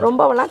கொஞ்சம்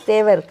ரொம்பலாம்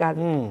தேவை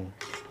இருக்காது.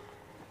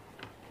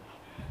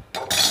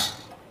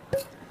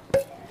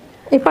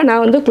 இப்போ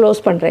நான் வந்து க்ளோஸ்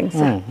பண்ணுறேங்க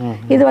சார்.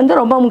 இது வந்து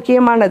ரொம்ப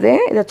முக்கியமானது,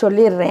 இதை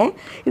சொல்லிடுறேன்.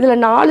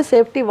 இதில் 4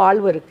 சேஃப்டி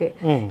வால்வு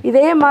இருக்குது.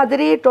 இதே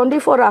மாதிரி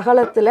 24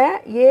 அகலத்தில்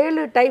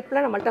 7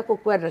 டைப்பில் நம்மள்ட்ட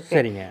குக்கர் இருக்குது.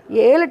 சரிங்க.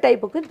 7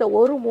 டைப்புக்கு இந்த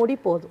ஒரு மூடி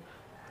போதும்.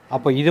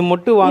 அப்போ இது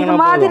மட்டும் வாங்கினா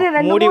மாதிரி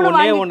மூடி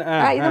ஒண்ணே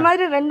இது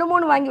மாதிரி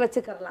 2-3 வாங்கி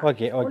வச்சுக்கலாம்.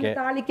 Okay okay.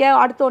 தாளிக்க,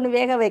 அடுத்து ஒன்று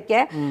வேக வைக்க.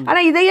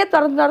 ஆனால் இதையே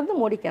திறந்து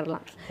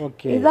மூடிக்கிறலாம்.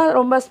 ஓகே, இதுதான்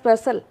ரொம்ப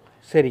ஸ்பெஷல்.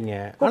 சரிங்க.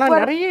 ஆனால்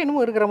நிறைய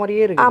இன்னும் இருக்கிற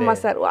மாதிரியே இருக்கு. ஆமாம்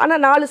சார்.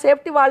 ஆனால் 4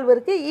 சேஃப்டி வால்வ்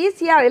இருக்குது.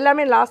 ஈஸியாக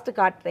எல்லாமே லாஸ்ட்டு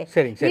காட்டுறேன்.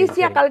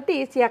 ஈஸியாக கழட்டி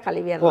ஈஸியாக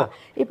கழுவிடலாம்.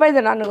 இப்போ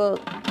இதை நான்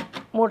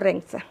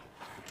மூடுறேங்க சார்.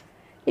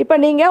 இப்போ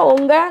நீங்கள்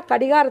உங்கள்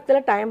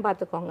கடிகாரத்தில் டைம்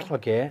பார்த்துக்கோங்க.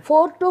 ஓகே.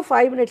 4 to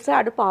 5 மினிட்ஸை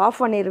அடுப்பு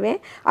ஆஃப் பண்ணிடுவேன்.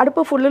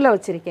 அடுப்பு ஃபுல்லில்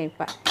வச்சுருக்கேன்.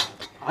 இப்போ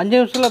 5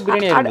 நிமிஷத்தில்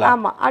பிரியாணி.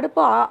 ஆமாம்,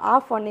 அடுப்பு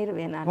ஆஃப்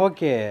பண்ணிடுவேன் நான்.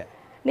 ஓகே.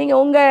 நீங்கள்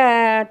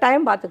உங்கள்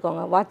டைம்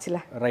பார்த்துக்கோங்க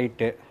வாட்சில்.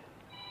 ரைட்டு.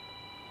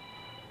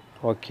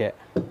 ஓகே.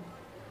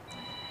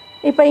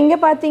 இப்போ இங்கே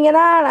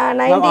பார்த்தீங்கன்னா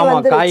 90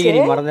 வந்துருச்சு.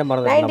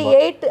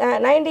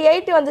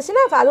 98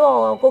 வந்துச்சுன்னா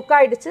அதுவும் குக்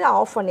ஆகிடுச்சு,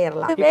 ஆஃப்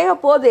பண்ணிடலாம். வேக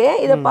போது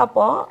இதை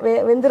பார்ப்போம்,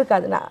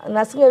 வெந்திருக்காது,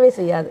 நசுங்கவே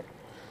செய்யாது.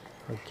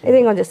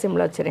 இதையும் கொஞ்சம்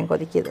சிம்மில் வச்சுருங்க,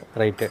 கொதிக்குது.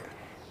 ரைட்டு.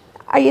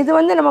 இது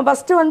வந்து நம்ம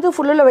ஃபஸ்ட்டு வந்து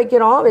ஃபுல்லில்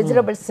வைக்கிறோம்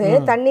வெஜிடபிள்ஸு,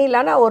 தண்ணி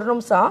இல்லைன்னா 1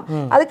 நிமிஷம்.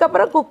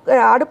 அதுக்கப்புறம்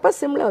அடுப்பை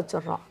சிம்மில்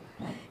வச்சிடுறோம்.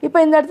 இப்போ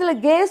இந்த இடத்துல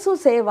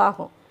கேஸும் சேவ்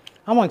ஆகும்.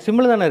 ஆமாம்,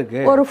 சிம்மில் தானே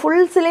இருக்குது. ஒரு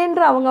ஃபுல்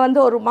சிலிண்டர் அவங்க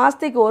வந்து ஒரு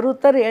மாதத்துக்கு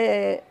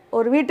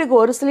ஒரு வீட்டுக்கு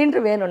 1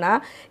 சிலிண்டர் வேணும்னா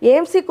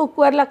ஏஎம்சி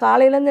குக்கரில்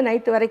காலையிலேருந்து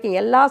நைட்டு வரைக்கும்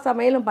எல்லா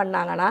சமையலும்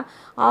பண்ணாங்கன்னா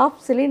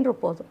 1/2 சிலிண்டர்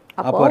போதும்.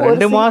 அப்போ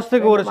 2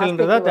 மாதத்துக்கு 1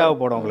 சிலிண்டர் தான்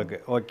தேவைப்படும் உங்களுக்கு.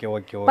 Okay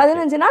okay.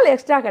 15 நாள்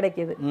எக்ஸ்ட்ரா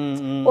கிடைக்குது.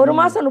 1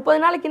 மாதம்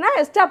 30 நாளைக்குன்னா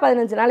எக்ஸ்ட்ரா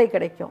 15 நாளைக்கு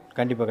கிடைக்கும்.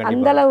 கண்டிப்பாக.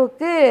 அந்த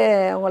அளவுக்கு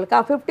உங்களுக்கு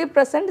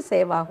 50%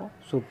 சேவ் ஆகும்.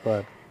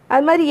 சூப்பர்.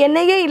 அது மாதிரி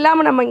எண்ணெயே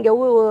இல்லாமல் நம்ம இங்கே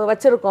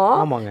வச்சுருக்கோம்.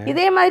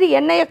 இதே மாதிரி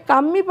எண்ணெயை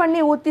கம்மி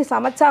பண்ணி ஊற்றி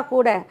சமைச்சா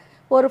கூட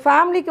ஒரு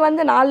ஃபேமிலிக்கு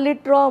வந்து 4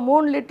 லிட்டரோ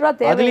 3 லிட்டரோ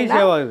தேவைன்னா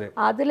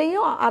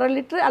அதுலேயும் 1/2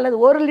 லிட்டர் அல்லது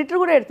 1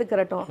 லிட்டர் கூட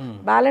எடுத்துக்கிறட்டும்,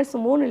 பேலன்ஸ்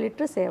 3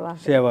 லிட்டர் சேவ்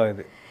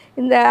ஆகுது.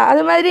 இந்த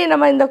அது மாதிரி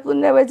நம்ம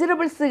இந்த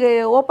வெஜிடபிள்ஸ்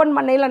ஓப்பன்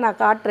பண்ணையில் நான்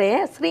காட்டுறேன்,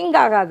 ஸ்ரிங்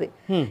ஆகாது.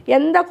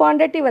 எந்த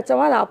குவான்டிட்டி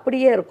வச்சோமோ அது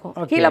அப்படியே இருக்கும்,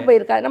 கீழே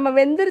போயிருக்காது. நம்ம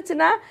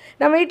வெந்துருச்சுன்னா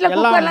நம்ம வீட்டில்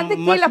குக்கர்லேருந்து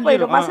கீழே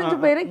போயிடும், மசிஞ்சு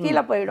போயிடும்,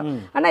 கீழே போயிடும்.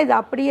 ஆனால் இது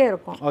அப்படியே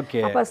இருக்கும்.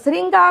 அப்போ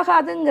ஸ்ரிங்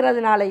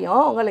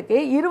ஆகாதுங்கிறதுனாலையும் உங்களுக்கு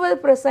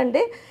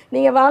 20%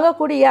 நீங்கள்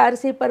வாங்கக்கூடிய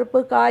அரிசி,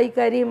 பருப்பு,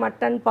 காய்கறி,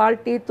 மட்டன்,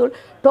 பால், டீ தூள்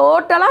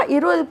டோட்டலாக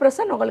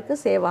 20% உங்களுக்கு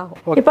சேவ் ஆகும்.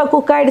 இப்போ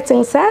குக்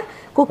ஆகிடுச்சுங்க சார்.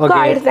 குக்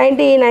ஆகிடுச்சு,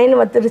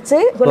 99 வந்துருச்சு,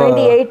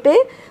 98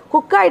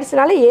 குக்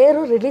ஆகிடுச்சுனால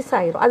ஏரும் ரிலீஸ்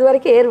ஆகிடும். அது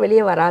வரைக்கும் ஏர்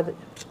வெளியே வராது.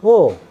 ஓ,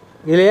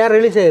 இதில் ஏர்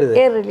ரிலீஸ்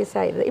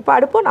ஆகிடுது. இப்போ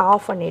அடுப்பை நான்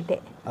ஆஃப்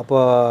பண்ணிட்டேன். அப்போ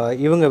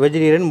இவங்க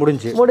வெஜிடேரியன்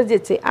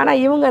முடிஞ்சிச்சு. ஆனால்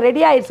இவங்க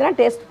ரெடி ஆகிடுச்சுன்னா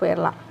டேஸ்ட்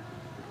போயிடலாம்.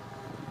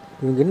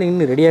 இவங்க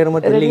இன்னும் ரெடி ஆகிற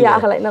மாதிரி ரெடி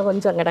ஆகலை, இன்னும்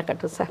கொஞ்சம்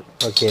கிடக்கட்டும் சார்.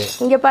 ஓகே.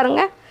 இங்கே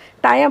பாருங்கள்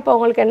டைம். இப்போ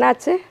உங்களுக்கு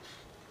என்னாச்சு?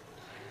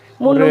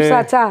 3 நிமிஷம்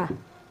ஆச்சா?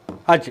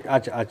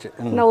 ஆச்சு.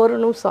 இன்னும்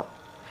 1 நிமிஷம்.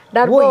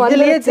 டர்போ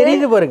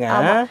தெரியுது பாருங்க.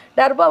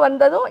 டர்போ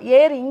வந்ததும்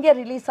ஏர் இங்கே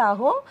ரிலீஸ்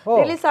ஆகும்.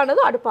 ரிலீஸ்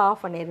ஆனதும் அடுப்பை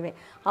ஆஃப் பண்ணிடுவேன்.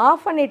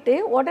 ஆஃப் பண்ணிவிட்டு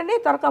உடனே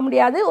திறக்க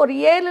முடியாது, ஒரு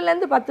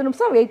 7லேருந்து 10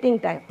 நிமிஷம் வெயிட்டிங்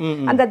டைம்.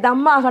 அந்த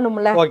தம்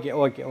ஆகணும்ல,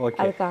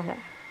 அதுக்காக.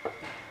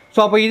 ஸோ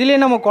அப்போ இதுலேயே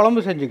நம்ம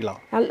குழம்பு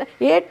செஞ்சுக்கலாம். நல்ல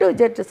A to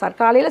Z சார்.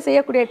 காலையில்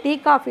செய்யக்கூடிய டீ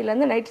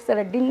காஃபிலேருந்து நைட்டு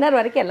செய்கிற டின்னர்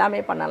வரைக்கும்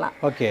எல்லாமே பண்ணலாம்.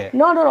 ஓகே.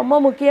 இன்னொன்று ரொம்ப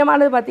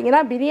முக்கியமானது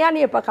பார்த்தீங்கன்னா,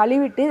 பிரியாணியை இப்போ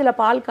கழுவிட்டு இதில்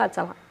பால்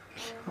காய்ச்சலாம்.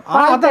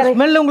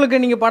 ஸ்மெல்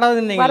உங்களுக்கு நீங்கள்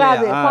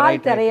வராது,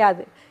 பால்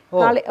தெரியாது.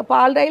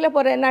 பால் டையில்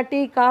போகிற என்ன டீ,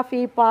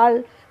 காஃபி, பால்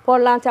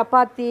போடலாம்.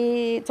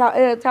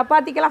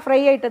 சப்பாத்திக்கெல்லாம் ஃப்ரை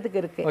ஐட்டத்துக்கு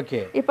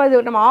இருக்குது. இப்போ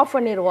இது நம்ம ஆஃப்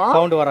பண்ணிடுவோம்.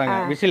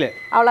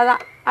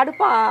 அவ்வளோதான்,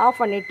 அடுப்பை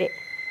ஆஃப் பண்ணிட்டு.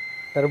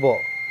 டர்போ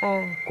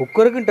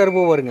குக்கருக்கும்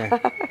டர்போ வருங்க.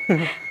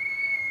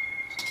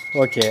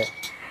 ஓகே.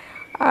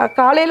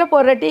 காலையில்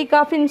போடுற டீ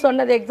காஃபின்னு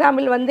சொன்னது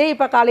எக்ஸாம்பிள் வந்து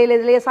இப்போ காலையில்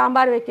இதுலேயே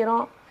சாம்பார்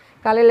வைக்கிறோம்,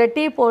 காலையில்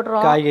டீ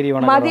போடுறோம், காய்கறி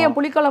மதியம்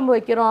புளிக்குழம்பு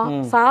வைக்கிறோம்,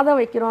 சாதம்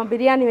வைக்கிறோம்,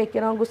 பிரியாணி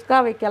வைக்கிறோம், குஸ்கா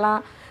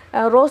வைக்கலாம்,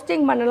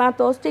 ரோஸ்டிங் பண்ணலாம்,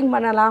 டோஸ்டிங்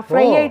பண்ணலாம்,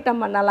 ஃப்ரை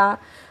ஐட்டம் பண்ணலாம்,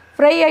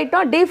 ஃப்ரை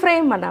ஐட்டம் டீப்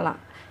ஃப்ரையும் பண்ணலாம்.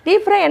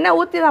 டீப் ஃப்ரை எண்ணெய்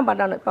ஊற்றி தான்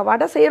பண்ணணும். இப்போ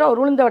வடை செய்கிறோம்,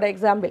 ஒரு உளுந்த வடை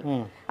எக்ஸாம்பிள்,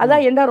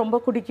 அதான் எண்ணெய் ரொம்ப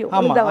குடிக்கும்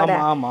உளுந்த வடை.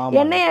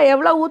 எண்ணெயை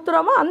எவ்வளோ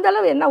ஊற்றுறோமோ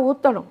அந்தளவு எண்ணெய்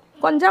ஊற்றணும்,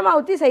 கொஞ்சமாக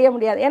ஊற்றி செய்ய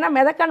முடியாது. ஏன்னா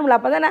மிதக்கணும்ல,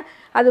 அப்போ தானே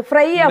அது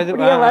ஃப்ரை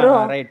அப்படியே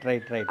வரும்.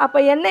 அப்போ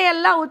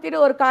எண்ணெயெல்லாம் ஊற்றிட்டு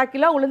ஒரு 1/4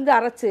 கிலோ உளுந்து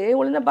அரைச்சி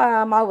உளுந்த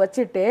மாவு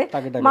வச்சுட்டு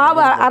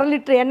மாவு 1/2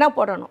 லிட்டர் எண்ணெய்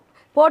போடணும்.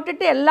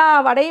 போட்டுட்டு எல்லா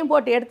வடையும்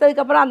போட்டு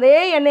எடுத்ததுக்கப்புறம் அதே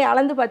எண்ணெய்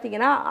அளந்து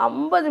பார்த்தீங்கன்னா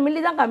 50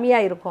 மில்லி தான்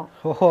கம்மியாக இருக்கும்.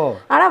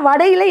 ஆனால்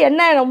வடையில்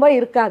எண்ணெய் ரொம்ப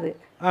இருக்காது.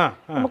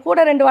 நம்ம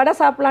கூட 2 வடை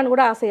சாப்பிடலான்னு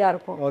கூட ஆசையாக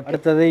இருக்கும்.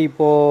 அடுத்தது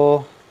இப்போ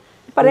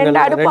 2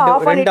 அடுப்பு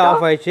ஆஃப்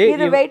பண்ணிட்டோம்.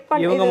 இது வெயிட்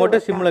பண்ணி இவங்க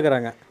மட்டும் சிம்ல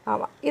இருக்கறாங்க.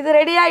 ஆமா, இது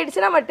ரெடி ஆயிடுச்சு,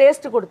 நம்ம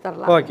taste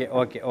கொடுத்துறலாம். Okay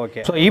okay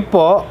okay. So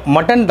இப்போ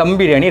மட்டன் தம்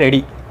பிரியாணி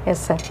ரெடி.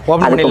 Yes sir.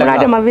 அதுக்கு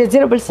முன்னாடி நம்ம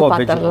வெஜிடபிள்ஸ்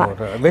பாத்துறலாம்.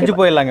 வெஜ்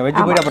போயிடலாங்க.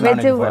 வெஜ் போய் அப்புறம்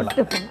நான்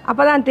போயிடலாம்.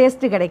 அப்பதான்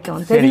டேஸ்ட்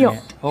கிடைக்கும், தெரியும்.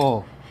 ஓ,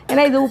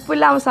 ஏன்னா இது உப்பு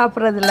இல்லாம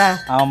சாப்பிடுறது இல்ல.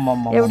 ஆமா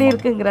ஆமா. எப்படி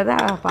இருக்குங்கறத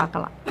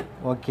பார்க்கலாம்.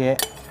 ஓகே.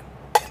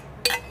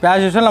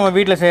 as usual நம்ம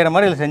வீட்ல செய்யற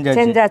மாதிரி இது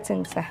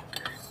செஞ்சாச்சுங்க சார்.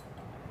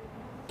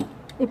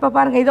 இப்போ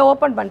பாருங்க, இதை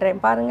ஓபன்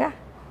பண்றேன் பாருங்க.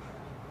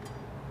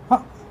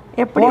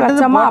 எப்படி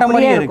வச்சோமோ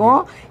அப்படியே இருக்கும்.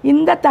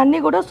 இந்த தண்ணி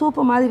கூட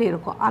சூப்பு மாதிரி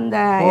இருக்கும், அந்த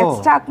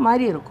எக்ஸ்ட்ராக்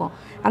மாதிரி இருக்கும்,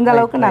 அந்த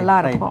அளவுக்கு நல்லா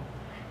இருக்கும்.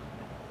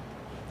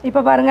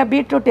 இப்போ பாருங்க,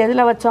 பீட்ரூட்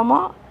எதில் வச்சோமோ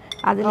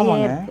அதுலேயே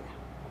இருக்கு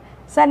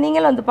சார்.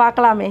 நீங்களும் வந்து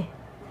பார்க்கலாமே.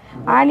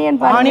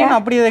 ஆனியன் பாருங்க,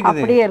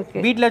 அப்படியே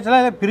இருக்கு. வீட்டில்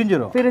வச்சாலும்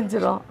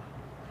பிரிஞ்சிரும்.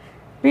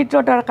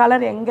 பீட்ரூட்டோட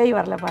கலர் எங்கேயும்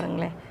வரல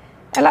பாருங்களேன்.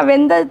 எல்லாம்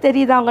வெந்தது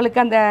தெரியுதா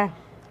உங்களுக்கு? அந்த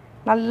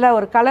நல்ல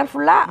ஒரு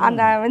கலர்ஃபுல்லாக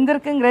அந்த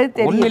வெந்திருக்குங்கிறது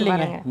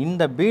தெரியும்.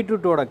 இந்த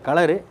பீட்ரூட்டோட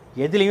கலரு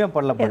எதுலேயுமே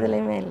படல,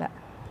 எதுலேயுமே இல்லை.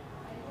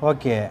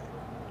 ஓகே.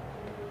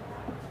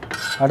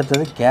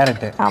 அடுத்தது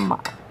கேரட்டு.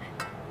 ஆமாம்,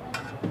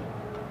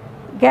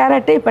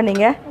 கேரட்டு இப்போ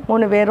நீங்கள்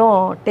 3 பேரும்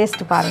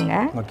டேஸ்ட்டு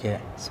பாருங்கள். ஓகே.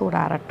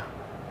 சூடாக அரட்டும்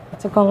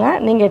வச்சுக்கோங்க,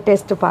 நீங்கள்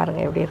டேஸ்ட்டு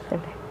பாருங்கள் எப்படி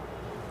இருக்குது.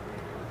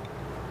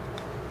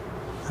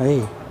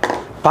 ஐய்,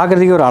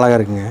 பார்க்குறதுக்கே ஒரு அழகாக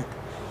இருக்குங்க.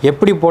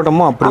 எப்படி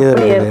போட்டோமோ அப்படியே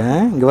தான்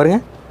இருக்குது. இங்கே பாருங்க,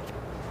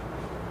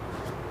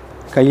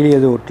 கையில்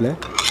எதுவும் ஒட்டல,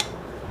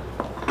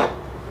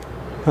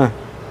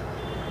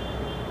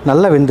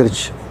 நல்லா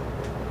வெந்துருச்சு.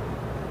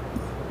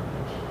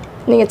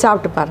 நீங்கள்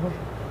சாப்பிட்டு பாருங்கள்.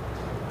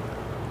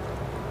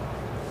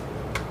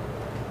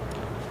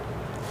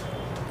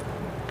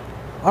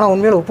 ஆனால்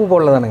உண்மையில உப்பு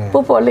போடல தானுங்க?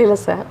 உப்பு போடல இல்லை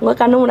சார், உங்கள்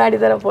கண்ணு முன்னாடி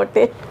தானே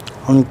போட்டு.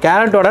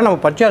 கேரட்டோட நம்ம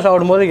பச்சையாக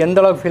சாப்பிடும்போது எந்த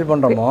அளவுக்கு ஃபீல்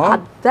பண்ணுறோமோ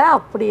அதுதான்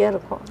அப்படியே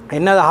இருக்கும்.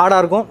 என்ன அது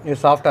ஹார்டாக இருக்கும், இது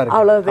சாஃப்டாக இருக்கும்,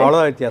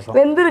 அவ்வளோதான் வித்தியாசம்.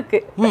 வெந்திருக்கு,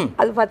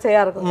 அது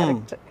பச்சையாக இருக்கும்.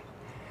 கரெக்ட்.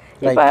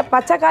 இப்போ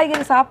பச்சை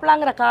காய்கறி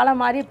சாப்பிடலாங்கிற காலம்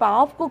மாதிரி இப்போ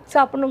ஆஃப் குக்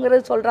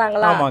சாப்பிடணுங்கிறது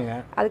சொல்கிறாங்களா?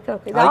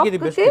 அதுக்கு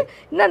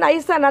இன்னும்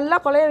நைஸாக நல்லா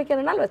குழைய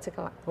வைக்கிறதுனால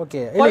வச்சுக்கலாம்.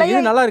 ஓகே,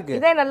 இது நல்லா இருக்கு.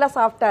 இதே நல்லா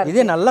சாஃப்டாக இருக்கு.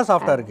 இதே நல்லா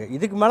சாஃப்டாக இருக்கு.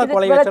 இதுக்கு மேலே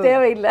குழைய வைக்க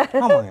தேவையில்லை.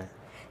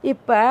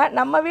 இப்போ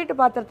நம்ம வீட்டு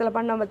பாத்திரத்தில்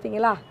பண்ணோம்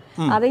பார்த்தீங்களா,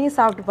 அதையும்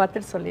சாப்பிட்டு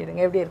பார்த்துட்டு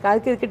சொல்லிடுங்க எப்படி இருக்கு.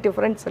 அதுக்கு இதுக்கு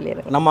டிஃப்ரெண்ட்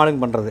சொல்லிடுங்க. நம்ம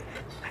ஆளுங்க பண்ணுறது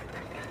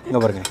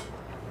இங்கே பாருங்க.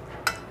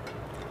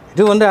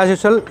 இது வந்து ஆஸ்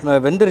யூஷுவல்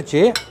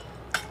வெந்துருச்சு.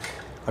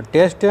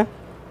 டேஸ்ட்டு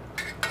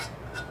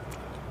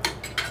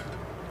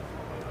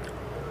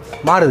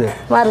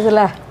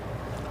மாறுதுல்ல,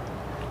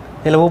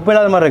 இதில் உப்பு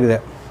இல்லாத மாதிரி இருக்குது.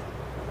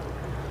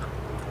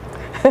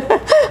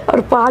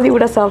 ஒரு பாதி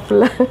கூட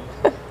சாப்பிடல,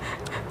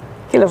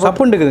 கீழே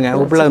சப்புண்டு இருக்குதுங்க,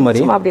 உப்பு இல்லாத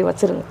மாதிரி. அப்படியே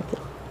வச்சிருங்க.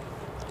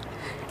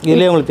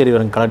 இதுலேயே உங்களுக்கு தெரிய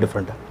வருங்க கலர்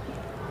டிஃப்ரெண்ட்டாக.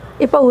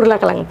 இப்போ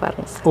உருளைக்கிழங்கு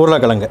பாருங்க.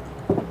 உருளைக்கிழங்கு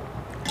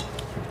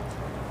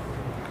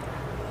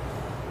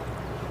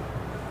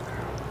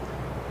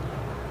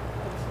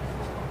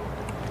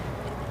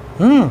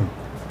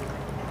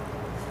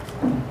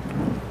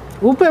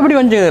உப்பு எப்படி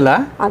வந்துச்சுல?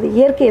 அது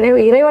இயற்கை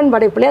இறைவன்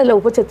படைப்புலேயே அதில்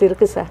உப்பு சத்து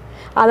இருக்குது சார்.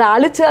 அதை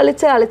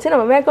அழிச்சு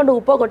நம்ம மேற்கொண்டு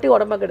உப்பை கொட்டி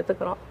உடம்புக்கு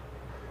எடுத்துக்கிறோம்.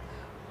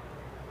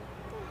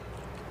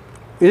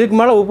 இதுக்கு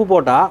மேலே உப்பு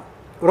போட்டால்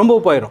ரொம்ப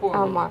உப்பாயிரும்.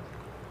 ஆமாம்.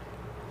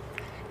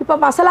 இப்போ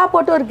மசாலா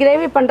போட்டு ஒரு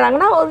கிரேவி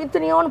பண்ணுறாங்கன்னா ஒரு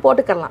இத்தனையோன்னு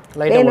போட்டுக்கலாம்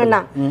வேணும்னா.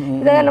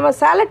 இதை நம்ம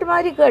சாலட்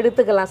மாதிரி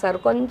எடுத்துக்கலாம் சார்.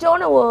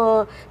 கொஞ்சோன்னு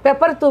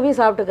பெப்பர் தூவி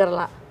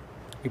சாப்பிட்டுக்கலாம்.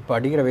 இப்போ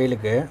அடிக்கிற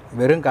வெயிலுக்கு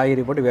வெறும்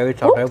காய்கறி போட்டு வேக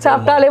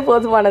சாப்பிட்டாலே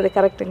போதுமானது.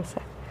 கரெக்டுங்க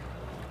சார்.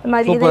 இந்த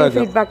மாதிரி இதே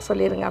ஃபீட்பேக்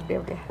சொல்லிடுங்க.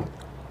 அப்படியே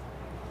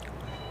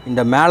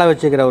இந்த மேலே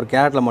வச்சுக்கிற ஒரு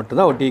கேரட்டில்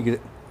மட்டும்தான் ஒட்டிக்குது.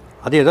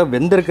 அது ஏதோ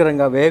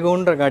வெந்திருக்கிறங்க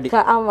வேகுன்ற காட்டி.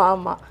 ஆமாம்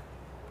ஆமாம்.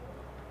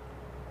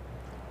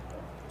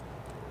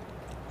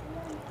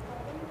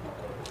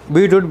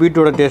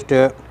 பீட்ரூட்டோட டேஸ்ட்டு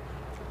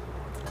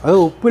அது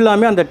உப்பு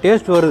இல்லாமல் அந்த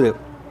டேஸ்ட் வருது.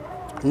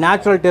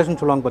 நேச்சுரல் டேஸ்ட்னு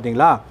சொல்லுவாங்க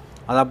பார்த்தீங்களா,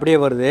 அது அப்படியே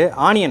வருது.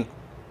 ஆனியன்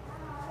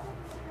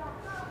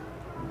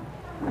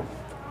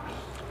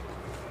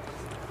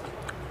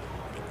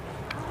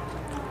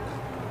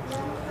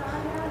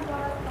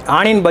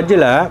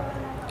பஜ்ஜியில்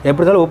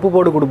எப்படி இருந்தாலும் உப்பு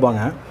போட்டு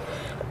கொடுப்பாங்க.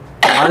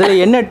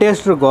 அதில் என்ன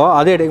டேஸ்ட் இருக்கோ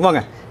அதே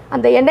எடுக்குவாங்க.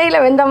 அந்த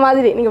எண்ணெயில் வெந்த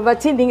மாதிரி நீங்கள்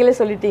வச்சு நீங்களே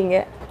சொல்லிட்டீங்க.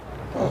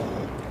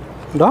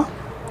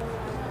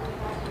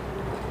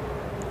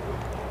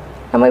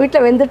 நம்ம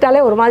வீட்டில்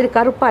வெந்துட்டாலே ஒரு மாதிரி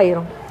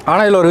கருப்பாயிரும்.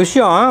 ஆனால் இதில் ஒரு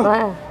விஷயம்,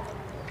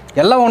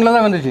 எல்லாம் ஒன்றில்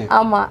தான் வந்துச்சு.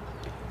 ஆமாம்,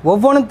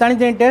 ஒவ்வொன்றும்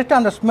தனித்தனி டேஸ்ட்டு.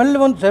 அந்த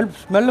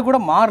ஸ்மெல்லு கூட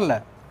மாறல.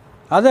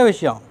 அதே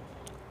விஷயம்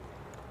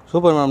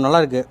சூப்பர் மேம், நல்லா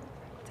இருக்கு.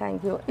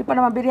 தேங்க்யூ. இப்போ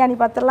நம்ம பிரியாணி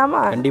பார்த்துடலாமா?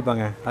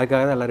 கண்டிப்பாங்க,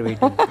 அதுக்காக தான் எல்லாரும்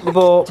வெயிட்டிங்.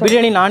 இப்போ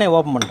பிரியாணி நானே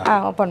ஓப்பன் பண்ணுறேன்.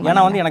 ஓப்பன்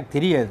ஏன்னா வந்து எனக்கு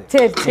தெரியாது.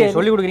 சரி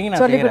சொல்லி கொடுக்குறீங்க,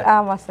 நான் செய்கிறேன்.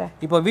 ஆமாம் சார்.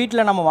 இப்போ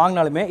வீட்டில் நம்ம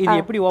வாங்கினாலுமே இது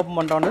எப்படி ஓப்பன்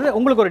பண்ணுறோன்றது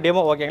உங்களுக்கு ஒரு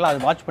டெமோ ஓகேங்களா?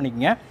 அது வாட்ச்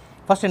பண்ணிக்கங்க.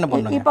 ஃபர்ஸ்ட் என்ன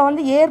பண்ணுங்க? இப்போ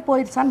வந்து ஏர்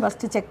போயிடுச்சான்னு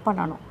ஃபஸ்ட்டு செக்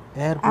பண்ணணும்.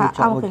 ஏர்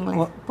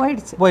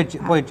போயிடுச்சு.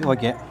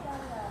 ஓகே,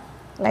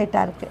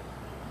 லைட்டாக இருக்குது.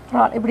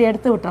 இப்படி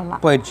எடுத்து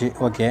விட்டுறலாம். போயிடுச்சு.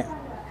 ஓகே,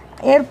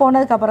 ஏர்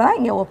போனதுக்கப்புறம் தான்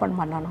இங்கே ஓப்பன்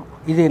பண்ணணும்.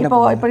 இது இப்போ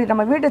இப்படி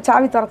நம்ம வீட்டு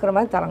சாவி திறக்கிற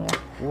மாதிரி தரங்க.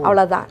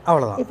 அவ்வளோதான்.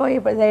 இப்போ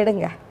இதை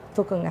எடுங்க,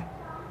 தூக்குங்க.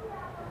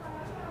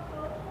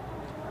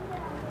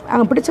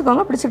 அங்கே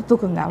பிடிச்சிக்கோங்க, பிடிச்சிட்டு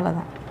தூக்குங்க.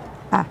 அவ்வளோதான்.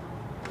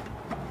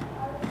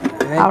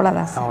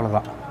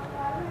 அவ்வளோதான்.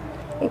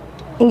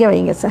 இங்கே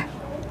வைங்க சார்.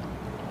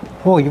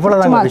 ஓ,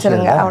 இவ்வளோதான்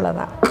வச்சுருங்க.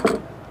 அவ்வளோதான்.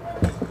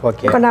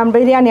 ஓகே. இப்போ நான்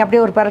பிரியாணி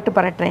அப்படியே ஒரு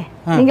பரட்டுறேன்.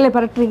 நீங்களே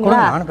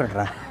பரட்டுறீங்களா? நான்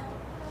பரட்டுறேன்.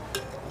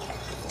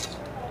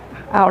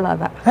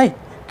 அவ்வளோதான்.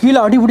 கீழே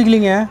அடி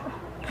பிடிக்கலிங்க.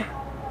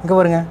 இங்கே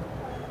பாருங்க.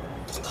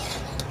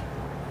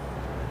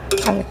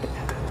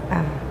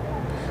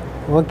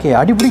 ஓகே,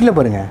 அடி பிடிக்கல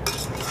பாருங்க.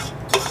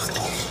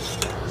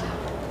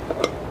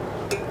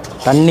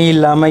 தண்ணி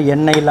இல்லாமல்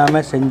எண்ணெய்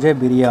இல்லாமல் செஞ்ச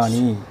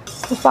பிரியாணி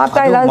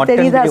பார்த்தா ஏதாவது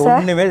தெரியுதா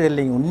சார்? ஒன்றுமே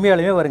தெரியலைங்க.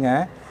 உண்மையாலுமே பாருங்க,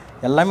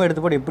 எல்லாமே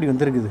எடுத்து போட்டு எப்படி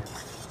வந்துருக்குது.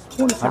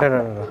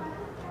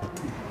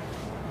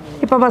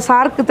 இப்போ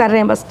சாருக்கு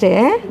தர்றேன். ஃபஸ்ட்டு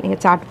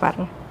நீங்கள் சாப்பிட்டு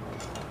பாருங்க.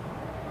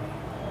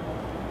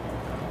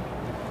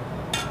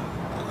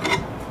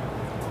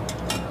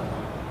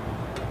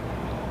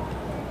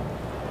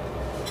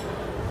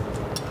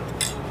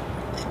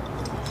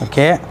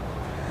 ஓகே,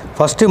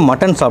 ஃபஸ்ட்டு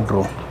மட்டன்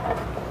சாப்பிட்ருவோம்.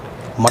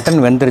 மட்டன்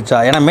வெந்துருச்சா?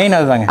 ஏன்னா மெயின்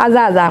அதுதாங்க.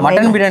 அதான்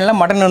மட்டன் பிரியாணியில்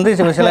மட்டன் வந்து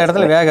சில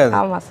இடத்துல வேகாது.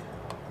 ஆமாம் சார்.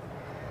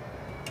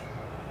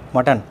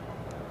 மட்டன்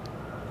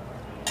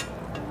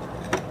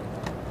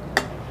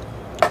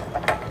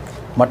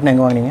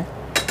எங்கே வாங்கினீங்க?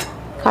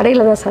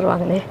 கடையில் தான் சார்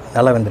வாங்கினேன்.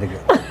 நல்லா வெந்திருக்கு.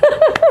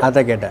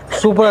 அதான் கேட்டேன்.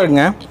 சூப்பராக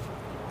இருக்குங்க.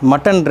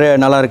 மட்டன்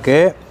நல்லாயிருக்கு.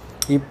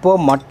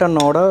 இப்போது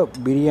மட்டனோட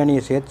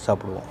பிரியாணியை சேர்த்து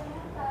சாப்பிடுவோம்.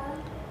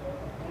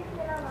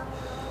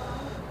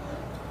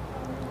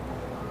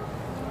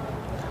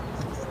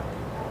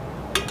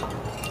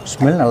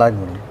 ஸ்மெல் நல்லா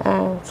இருக்கு.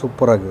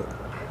 சூப்பராக இருக்குது.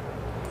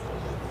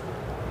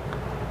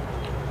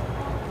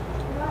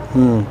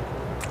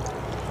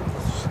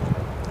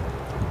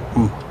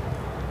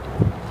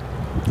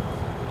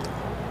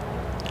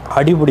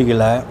 அடி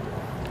பிடிக்கல,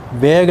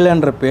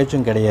 வேகலைன்ற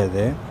பேச்சும்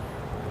கிடையாது.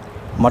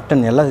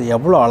 மட்டன் எல்லாம்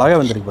எவ்வளோ அழகாக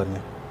வந்திருக்கு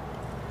பாருங்க.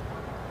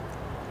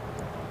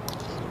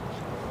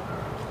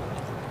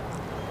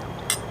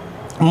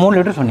 மூணு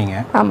லிட்டர் சொன்னீங்க.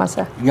 ஆமாம்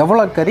சார்.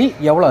 எவ்வளோ கறி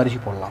எவ்வளோ அரிசி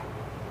போடலாம்?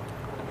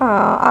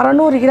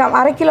 600 கிராம்,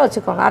 1/2 கிலோ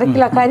வச்சுக்கோங்க. 1/2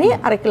 கிலோ கறி,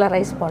 1/2 கிலோ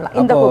ரைஸ் போடலாம்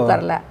இந்த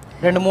குக்கரில்.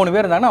 2-3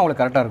 பேர் இருந்தாங்கன்னா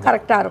அவங்களுக்கு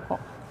கரெக்டாக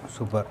இருக்கும்.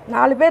 சூப்பர்.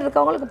 4 பேர்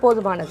இருக்கவங்களுக்கு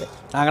போதுமானது.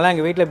 நாங்களாம்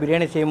எங்கள் வீட்டில்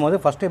பிரியாணி செய்யும் போது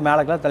ஃபஸ்ட்டு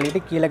மேலக்கெல்லாம்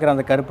தள்ளிட்டு கீழே இருக்கிற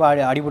அந்த கருப்பு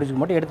அடி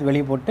பிடிச்சிட்டு மட்டும் எடுத்து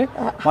வெளியே போட்டு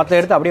மற்ற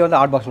எடுத்து அப்படியே வந்து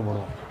ஹாட் பாக்ஸில்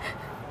போடுவோம்.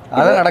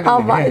 அதான் நடக்கும்.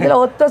 ஆமாம், இதில்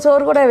ஒத்த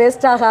சோறு கூட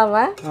வேஸ்ட்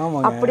ஆகாமல்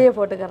அப்படியே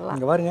போட்டுக்கலாம்.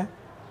 இங்கே பாருங்க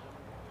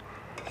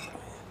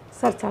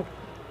சார்.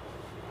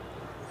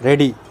 சாப்பிட்டு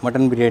ரெடி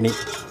மட்டன் பிரியாணி.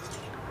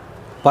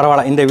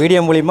 பரவாயில்ல, இந்த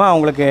வீடியோ மூலிமா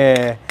உங்களுக்கு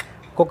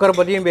குக்கரை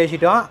பற்றியும்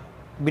பேசிட்டோம்,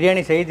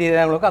 பிரியாணி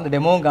செய்கிறவங்களுக்கு அந்த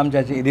டெமோவும்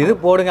காமிச்சாச்சு. இது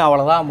போடுங்க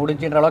அவ்வளோதான்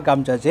முடிஞ்சுன்ற அளவுக்கு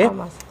காமிச்சாச்சு.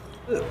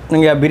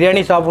 நீங்கள்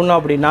பிரியாணி சாப்பிட்ணும்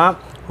அப்படின்னா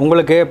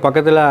உங்களுக்கு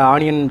பக்கத்தில்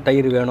ஆனியன்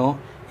தயிர் வேணும்,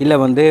 இல்லை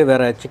வந்து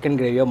வேறு சிக்கன்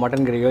கிரேவியோ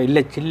மட்டன் கிரேவியோ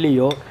இல்லை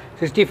சில்லியோ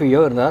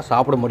 65 இருந்தால்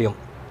சாப்பிட முடியும்.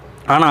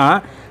 ஆனால்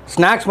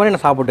ஸ்நாக்ஸ் மாதிரி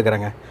நான்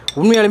சாப்பிட்டுக்கிறேங்க.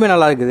 உண்மையாலுமே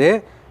நல்லா இருக்குது.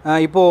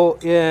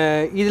 இப்போது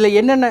இதில்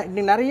என்னென்ன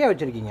நிறைய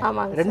வச்சுருக்கீங்க?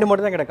 2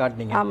 மட்டும் தான் கிட்ட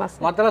காட்டினீங்க.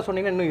 மற்றெல்லாம்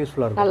சொன்னீங்கன்னா இன்னும்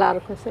யூஸ்ஃபுல்லாக இருக்கும்.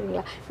 நல்லாயிருக்கும்.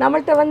 சரிங்களா?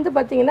 நம்மள்கிட்ட வந்து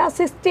பார்த்தீங்கன்னா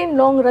 16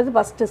 லோங்கிறது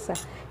ஃபஸ்ட்டு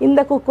சார்.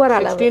 இந்த குக்கர்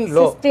அளவு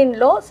 16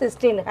 லோ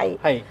 16 ஹை.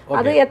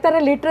 அது எத்தனை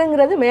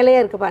லிட்டருங்கிறது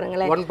மேலேயே இருக்குது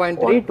பாருங்களேன்.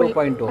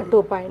 1.3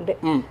 2.2.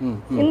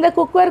 இந்த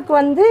குக்கருக்கு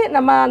வந்து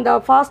நம்ம அந்த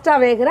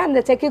ஃபாஸ்ட்டாக வேகிற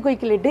அந்த செக்கி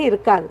குயிக் லிட்டு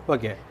இருக்காது.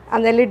 ஓகே,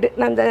 அந்த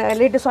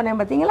லிட்டு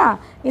சொன்னேன் பார்த்தீங்களா,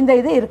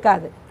 இந்த இது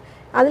இருக்காது.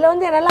 அதில்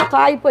வந்து என்னெல்லாம்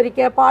காய்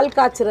பொரிக்க, பால்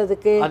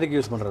காய்ச்சறதுக்கு, அதுக்கு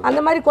யூஸ் பண்ணுறது, அந்த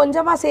மாதிரி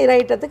கொஞ்சமாக செய்கிற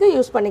ஐட்டத்துக்கு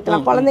யூஸ்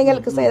பண்ணிக்கலாம்.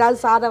 குழந்தைங்களுக்கு ஏதாவது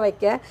சாதம்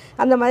வைக்க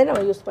அந்த மாதிரி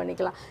நம்ம யூஸ்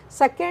பண்ணிக்கலாம்.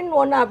 செகண்ட்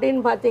ஒன்று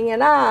அப்படின்னு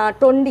பார்த்தீங்கன்னா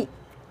 20.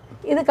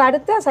 இதுக்கு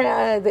அடுத்த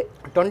இது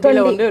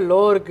 20ல வந்து லோ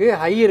இருக்குது,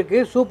 ஹை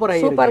இருக்குது, சூப்பர் ஹை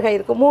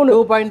இருக்குது. 3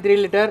 2.3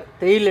 லிட்டர்,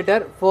 3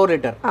 லிட்டர், 4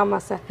 லிட்டர்.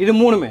 ஆமாம் சார். இது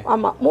மூணுமே.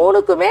 ஆமாம்,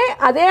 மூணுக்குமே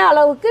அதே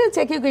அளவுக்கு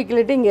செக்கி குயிக்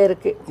லிட்டு இங்கே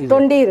இருக்குது.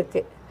 20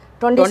 இருக்குது,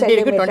 20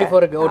 இருக்கு, 24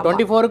 இருக்கு.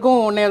 24க்கும்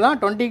ஒண்ணே தான்,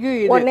 20க்கு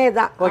இது ஒண்ணே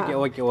தான். Okay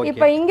okay okay.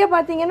 இப்போ இங்க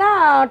பாத்தீங்கன்னா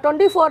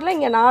 24ல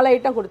இங்க 4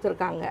 ஐட்டம்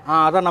கொடுத்திருக்காங்க.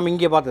 அதான் நம்ம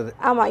இங்க பார்த்தது.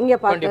 ஆமா, இங்க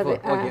பார்த்தது.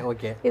 Okay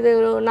okay. இது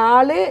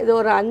 4, இது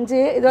ஒரு 5,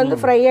 இது வந்து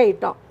ஃப்ரை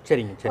ஐட்டம்.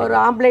 சரிங்க சரி. ஒரு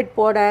ஆம்லெட்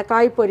போட,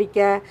 காய்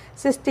பொரிக்க,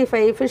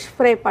 65 ஃபிஷ்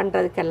ஃப்ரை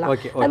பண்றதுக்கெல்லாம்.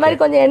 அந்த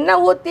மாதிரி கொஞ்சம்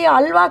எண்ணெய் ஊத்தி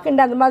அல்வா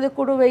கிண்ட அந்த மாதிரி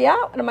குடுவையா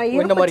நம்ம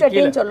இரும்பு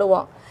சட்டின்னு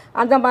சொல்லுவோம்,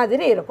 அந்த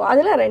மாதிரி இருக்கும்.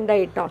 அதுல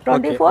 2 ஐட்டம்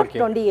 24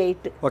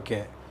 28. ஓகே,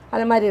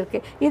 அந்த மாதிரி இருக்கு.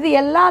 இது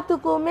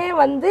எல்லாத்துக்குமே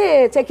வந்து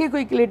செக்கி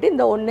குயிக் லிட்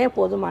இந்த ஒண்ணே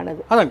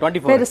போதுமானது. அதான்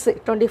 24 பெருசு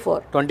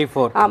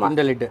 24. ஆமா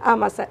இந்த லிட்.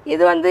 ஆமா சார்.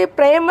 இது வந்து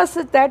பிரேமஸ்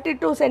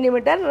 32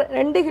 சென்டிமீட்டர்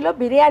 2 கிலோ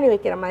பிரியாணி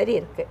வைக்கிற மாதிரி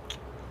இருக்கு.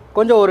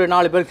 கொஞ்சம் ஒரு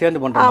 4 பேர்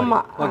சேர்ந்து பண்ணுறோம்.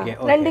 ஆமாம். ஓகே.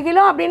 2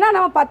 கிலோ அப்படின்னா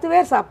நம்ம 10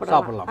 பேர்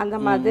சாப்பிடலாம். அந்த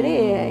மாதிரி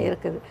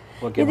இருக்குது.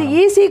 இது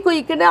ஈஸி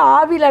குயிக்குன்னு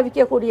ஆவியில்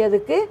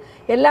அவிக்கக்கூடியதுக்கு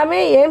எல்லாமே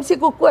ஏஎம்சி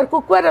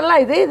குக்கர்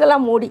எல்லாம்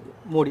இதெல்லாம் மூடி.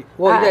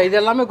 இது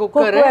எல்லாமே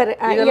குக்கர்,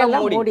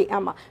 இதெல்லாம் மூடி.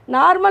 ஆமாம்,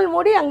 நார்மல்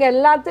மூடி அங்கே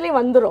எல்லாத்துலேயும்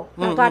வந்துடும்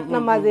நான்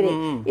காட்டின மாதிரி.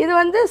 இது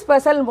வந்து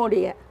ஸ்பெஷல்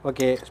மூடியை.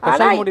 ஓகே,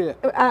 ஸ்பெஷல் மூடி.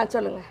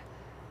 சொல்லுங்கள்.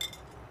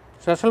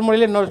 ஸ்பெஷல்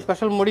மூடியில் இன்னொரு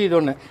ஸ்பெஷல் மூடி இது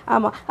ஒன்று.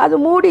 ஆமாம், அது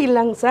மூடி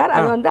இல்லைங்க சார்,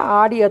 அது வந்து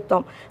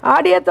ஆடியோத்தம்.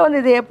 ஆடியோத்தம்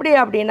வந்து இது எப்படி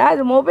அப்படின்னா,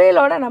 இது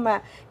மொபைலோட நம்ம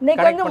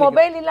இன்னைக்கு வந்து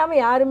மொபைல்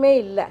இல்லாமல் யாருமே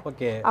இல்லை.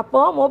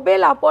 அப்போது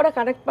மொபைல் அப்போட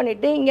கனெக்ட்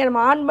பண்ணிவிட்டு இங்கே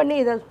நம்ம ஆன் பண்ணி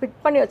இதை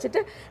ஃபிட் பண்ணி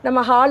வச்சுட்டு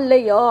நம்ம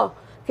ஹால்லையோ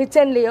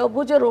கிச்சன்லேயோ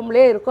பூஜை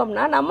ரூம்லேயோ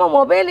இருக்கோம்னா நம்ம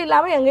மொபைல்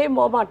இல்லாமல் எங்கேயும்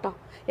போக மாட்டோம்.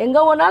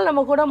 எங்கே போனாலும்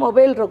நம்ம கூட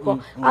மொபைல்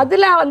இருக்கும்.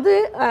 அதில் வந்து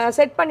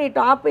செட்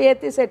பண்ணிட்டோம், ஆப்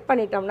ஏற்றி செட்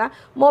பண்ணிட்டோம்னா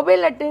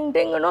மொபைலில்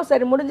டிங்குன்னு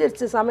சரி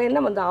முடிஞ்சிருச்சு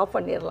சமையல்னு வந்து ஆஃப்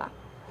பண்ணிடலாம்.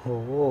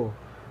 ஓ,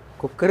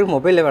 குக்கர்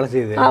மொபைலில் வேலை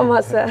செய்யுது.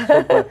 ஆமாம் சார்.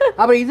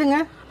 அப்புறம் இதுங்க,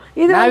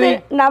 இது வந்து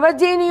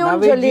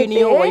நவஜீனியம்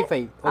சொல்லிட்டு வைஃபை.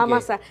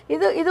 ஆமாம் சார்,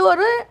 இது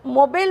ஒரு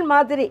மொபைல்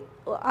மாதிரி,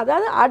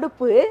 அதாவது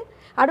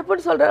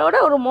அடுப்புன்னு சொல்கிறத விட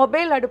ஒரு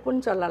மொபைல்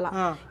அடுப்புன்னு சொல்லலாம்.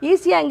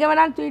 ஈஸியாக எங்கே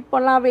வேணாலும் ட்வீட்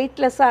பண்ணலாம்,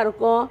 வெயிட்லெஸ்ஸாக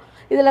இருக்கும்.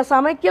 இதில்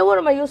சமைக்கவும்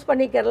நம்ம யூஸ்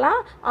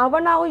பண்ணிக்கலாம்,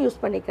 அவனாவும்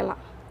யூஸ்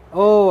பண்ணிக்கலாம்.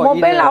 ஓ,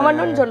 மொபைல்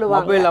அவனுன்னு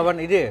சொல்லுவாங்க. மொபைல்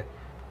அவன். இது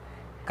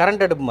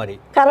கரண்ட் அடுப்பு மாதிரி.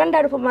 கரண்ட்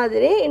அடுப்பு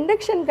மாதிரி,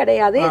 இண்டக்ஷன்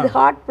கிடையாது. இது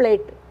ஹாட்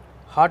பிளேட்.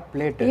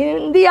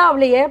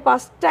 இந்தியாவிலேயே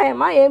ஃபர்ஸ்ட்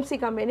டைமா ஏஎம்சி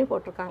கம்பெனி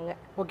போட்டிருக்காங்க.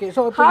 ஓகே,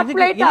 சோ இப்போ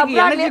இதுக்கு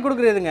எனர்ஜி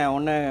கொடுக்குறதுங்க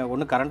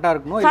ஒன்னு கரண்டா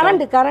இருக்கணும்.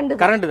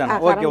 கரண்ட் தான.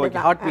 ஓகே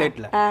ஓகே, ஹாட்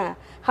பிளேட்ல.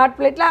 ஹாட்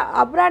பிளேட்ல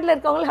அப்ராட்ல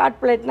இருக்கவங்களுக்கு ஹாட்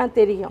பிளேட்னா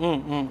தெரியும்,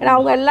 ஏன்னா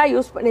அவங்க எல்லாம்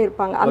யூஸ்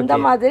பண்ணியிருப்பாங்க. அந்த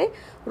மாதிரி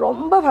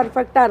ரொம்ப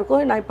பர்ஃபெக்டாக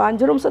இருக்கும். நான் இப்போ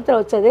 5 நிமிஷத்தில்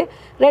வச்சது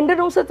 2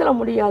 நிமிஷத்தில்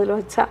முடியும். அதில்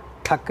வச்சா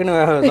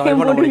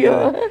டக்குன்னு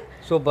முடியும்.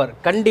 சூப்பர்.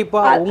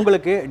 கண்டிப்பாக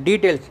உங்களுக்கு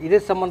டீட்டெயில்ஸ் இது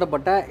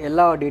சம்மந்தப்பட்ட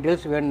எல்லா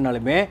டீட்டெயில்ஸ்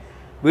வேணும்னாலுமே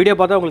வீடியோ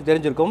பார்த்தா உங்களுக்கு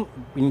தெரிஞ்சிருக்கும்.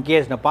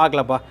 இன்கேஸ் நான்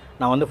பார்க்கலப்பா,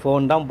 நான் வந்து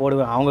ஃபோன் தான்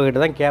போடுவேன், அவங்கக்கிட்ட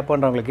தான்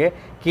கேட்பேன்றவங்களுக்கு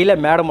கீழே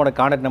மேடமோட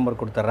கான்டாக்ட் நம்பர்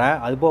கொடுத்துட்றேன்.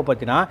 அது போக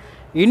பார்த்தீங்கன்னா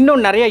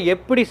இன்னும் நிறைய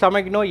எப்படி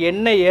சமைக்கணும்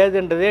என்ன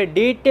ஏதுன்றது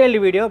டீட்டெயில்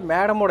வீடியோ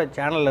மேடமோட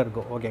சேனலில்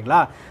இருக்கும்.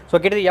 ஓகேங்களா? ஸோ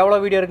கிட்டத்தட்ட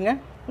எவ்வளோ வீடியோ இருக்குங்க?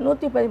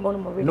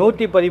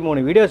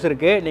 113 வீடியோஸ்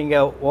இருக்குது.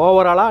 நீங்கள்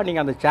ஓவராலாக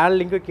நீங்கள் அந்த சேனல்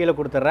லிங்க்கும் கீழே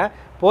கொடுத்துட்றேன்,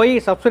 போய்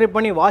சப்ஸ்கிரைப்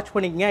பண்ணி வாட்ச்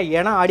பண்ணிக்கங்க.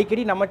 ஏன்னா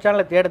அடிக்கடி நம்ம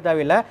சேனலை தேட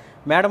தேவையில்லை,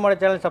 மேடமோட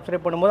சேனல்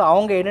சப்ஸ்கிரைப் பண்ணும்போது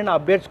அவங்க என்னென்ன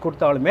அப்டேட்ஸ்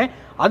கொடுத்தாலுமே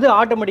அது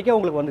ஆட்டோமேட்டிக்காக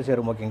உங்களுக்கு வந்து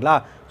சேரும். ஓகேங்களா?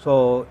 ஸோ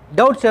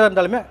டவுட்ஸ் எதாக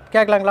இருந்தாலுமே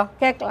கேட்கலாங்களா?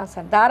 கேட்கலாம்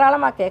சார்,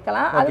 தாராளமாக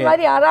கேட்கலாம். அது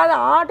மாதிரி யாராவது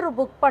ஆர்டர்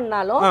புக்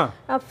பண்ணாலும்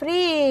ஃப்ரீ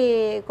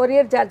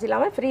கொரியர் சார்ஜ்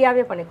இல்லாமல்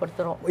ஃப்ரீயாகவே பண்ணி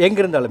கொடுத்துருவோம்.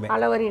 எங்கே இருந்தாலுமே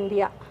ஆல்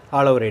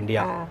ஓவர்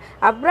இந்தியா.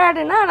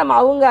 அப்ராடுனா நம்ம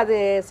அவங்க அது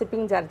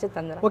ஷிப்பிங் சார்ஜ்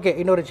தந்துடும். ஓகே,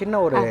 இன்னொரு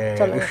சின்ன ஒரு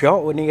விஷயம்,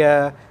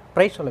 நீங்கள்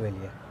ப்ரைஸ் சொல்லவே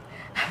இல்லையா?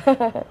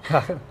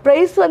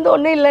 ப்ரைஸ் வந்து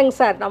ஒன்றும் இல்லைங்க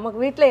சார், நமக்கு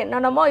வீட்டில்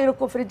என்னென்னமோ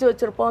இருக்கும். ஃப்ரிட்ஜ்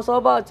வச்சுருப்போம்,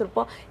 சோபா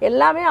வச்சுருப்போம்,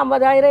 எல்லாமே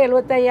 50,000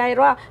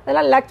 75,000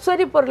 அதெல்லாம்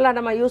லக்ஸரி பொருளாக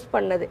நம்ம யூஸ்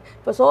பண்ணது.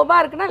 இப்போ சோபா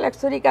இருக்குன்னா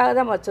லக்ஸரிக்காக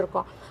தான்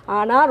வச்சுருக்கோம்.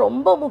 ஆனால்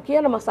ரொம்ப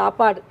முக்கியம் நம்ம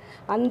சாப்பாடு.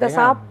 அந்த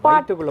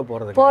சாப்பாட்டுக்குள்ளே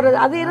போகிறது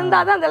அது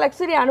இருந்தால் தான் அந்த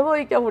லக்ஸரி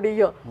அனுபவிக்க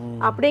முடியும்.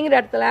 அப்படிங்கிற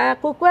இடத்துல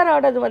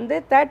குக்கரோடது வந்து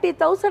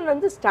 30,000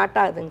 வந்து ஸ்டார்ட்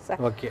ஆகுதுங்க சார்.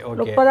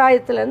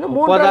 30,000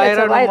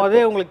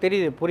 30,000 உங்களுக்கு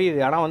தெரியுது,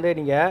 புரியுது. ஆனால் வந்து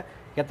நீங்கள்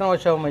எத்தனை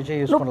வருஷம்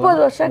யூஸ் பண்ணலாம்?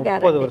 30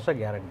 வருஷம்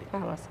கேரண்டி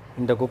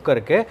இந்த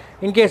குக்கருக்கு.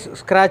 இன்கேஸ்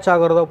ஸ்க்ராட்ச்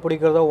ஆகுறதோ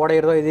பிடிக்கிறதோ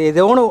உடையிறதோ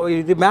இது ஒன்று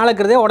இது மேலே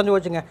இருக்கிறதே உடஞ்சி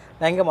வச்சுங்க,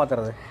 நான் எங்கே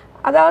மாற்றுறது?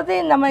 அதாவது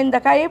நம்ம இந்த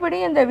கைப்பிடி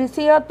இந்த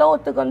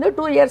விஷயத்தோத்துக்கு வந்து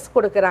 2 இயர்ஸ்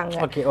கொடுக்குறாங்க.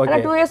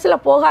 2 இயர்ஸில்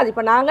போகாது.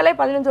 இப்போ நாங்களே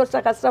 15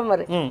 வருஷம்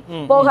கஸ்டமர்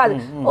போகாது.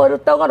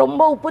 ஒருத்தவங்க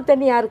ரொம்ப உப்பு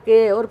தண்ணியாக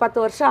இருக்குது, ஒரு 10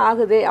 வருஷம்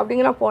ஆகுது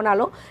அப்படிங்கிற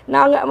போனாலும்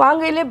நாங்கள்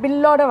வாங்கையிலே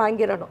பில்லோட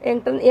வாங்கிடணும்.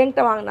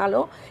 என்கிட்ட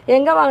வாங்கினாலும்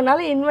எங்கே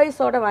வாங்கினாலும்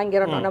இன்வாய்ஸோட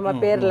வாங்கிடணும் நம்ம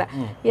பேரில்.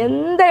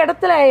 எந்த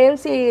இடத்துல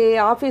ஏஎம்சி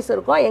ஆஃபீஸ்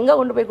இருக்கோ எங்கே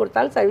கொண்டு போய்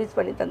கொடுத்தாலும் சர்வீஸ்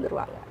பண்ணி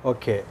தந்துடுவாங்க.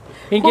 ஓகே,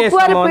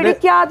 குக்கர்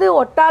பிடிக்காது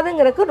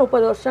ஒட்டாதுங்கிறதுக்கு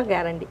 30 வருஷம்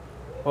கேரண்டி.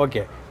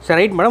 ஓகே சரி,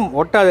 ரைட் மேடம்,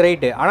 ஒட்டாது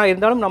ரைட்டு. ஆனால்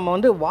இருந்தாலும் நம்ம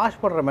வந்து வாஷ்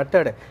பண்ணுற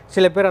மெத்தடு,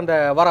 சில பேர் அந்த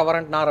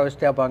வரண்ட் நாரை வச்சு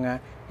தேய்ப்பாங்க,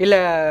 இல்லை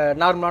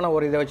நார்மலான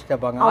ஒரு இதை வச்சு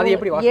தேய்ப்பாங்க. அது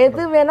எப்படி?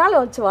 எது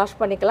வேணாலும் வச்சு வாஷ்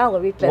பண்ணிக்கலாம்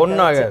அவங்க வீட்டில்.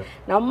 ஒன்றாக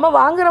நம்ம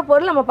வாங்குற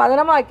பொருள் நம்ம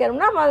பதனமாக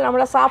வைக்கணும்னா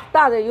நம்மளை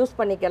சாப்பிட்டா அதை யூஸ்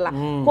பண்ணிக்கலாம்.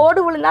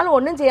 கோடு விழுந்தாலும்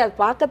ஒன்றும் செய்யாது,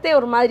 பார்க்கத்தே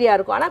ஒரு மாதிரியாக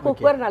இருக்கும். ஆனால்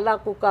குக்கர் நல்லா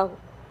குக்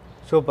ஆகும்.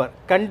 சூப்பர்.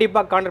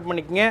 கண்டிப்பாக கான்டாக்ட்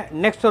பண்ணிக்கங்க.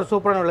 நெக்ஸ்ட் ஒரு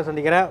சூப்பரான வேலை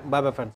சந்திக்கிறேன். பாய் பாய் ஃப்ரெண்ட்ஸ்.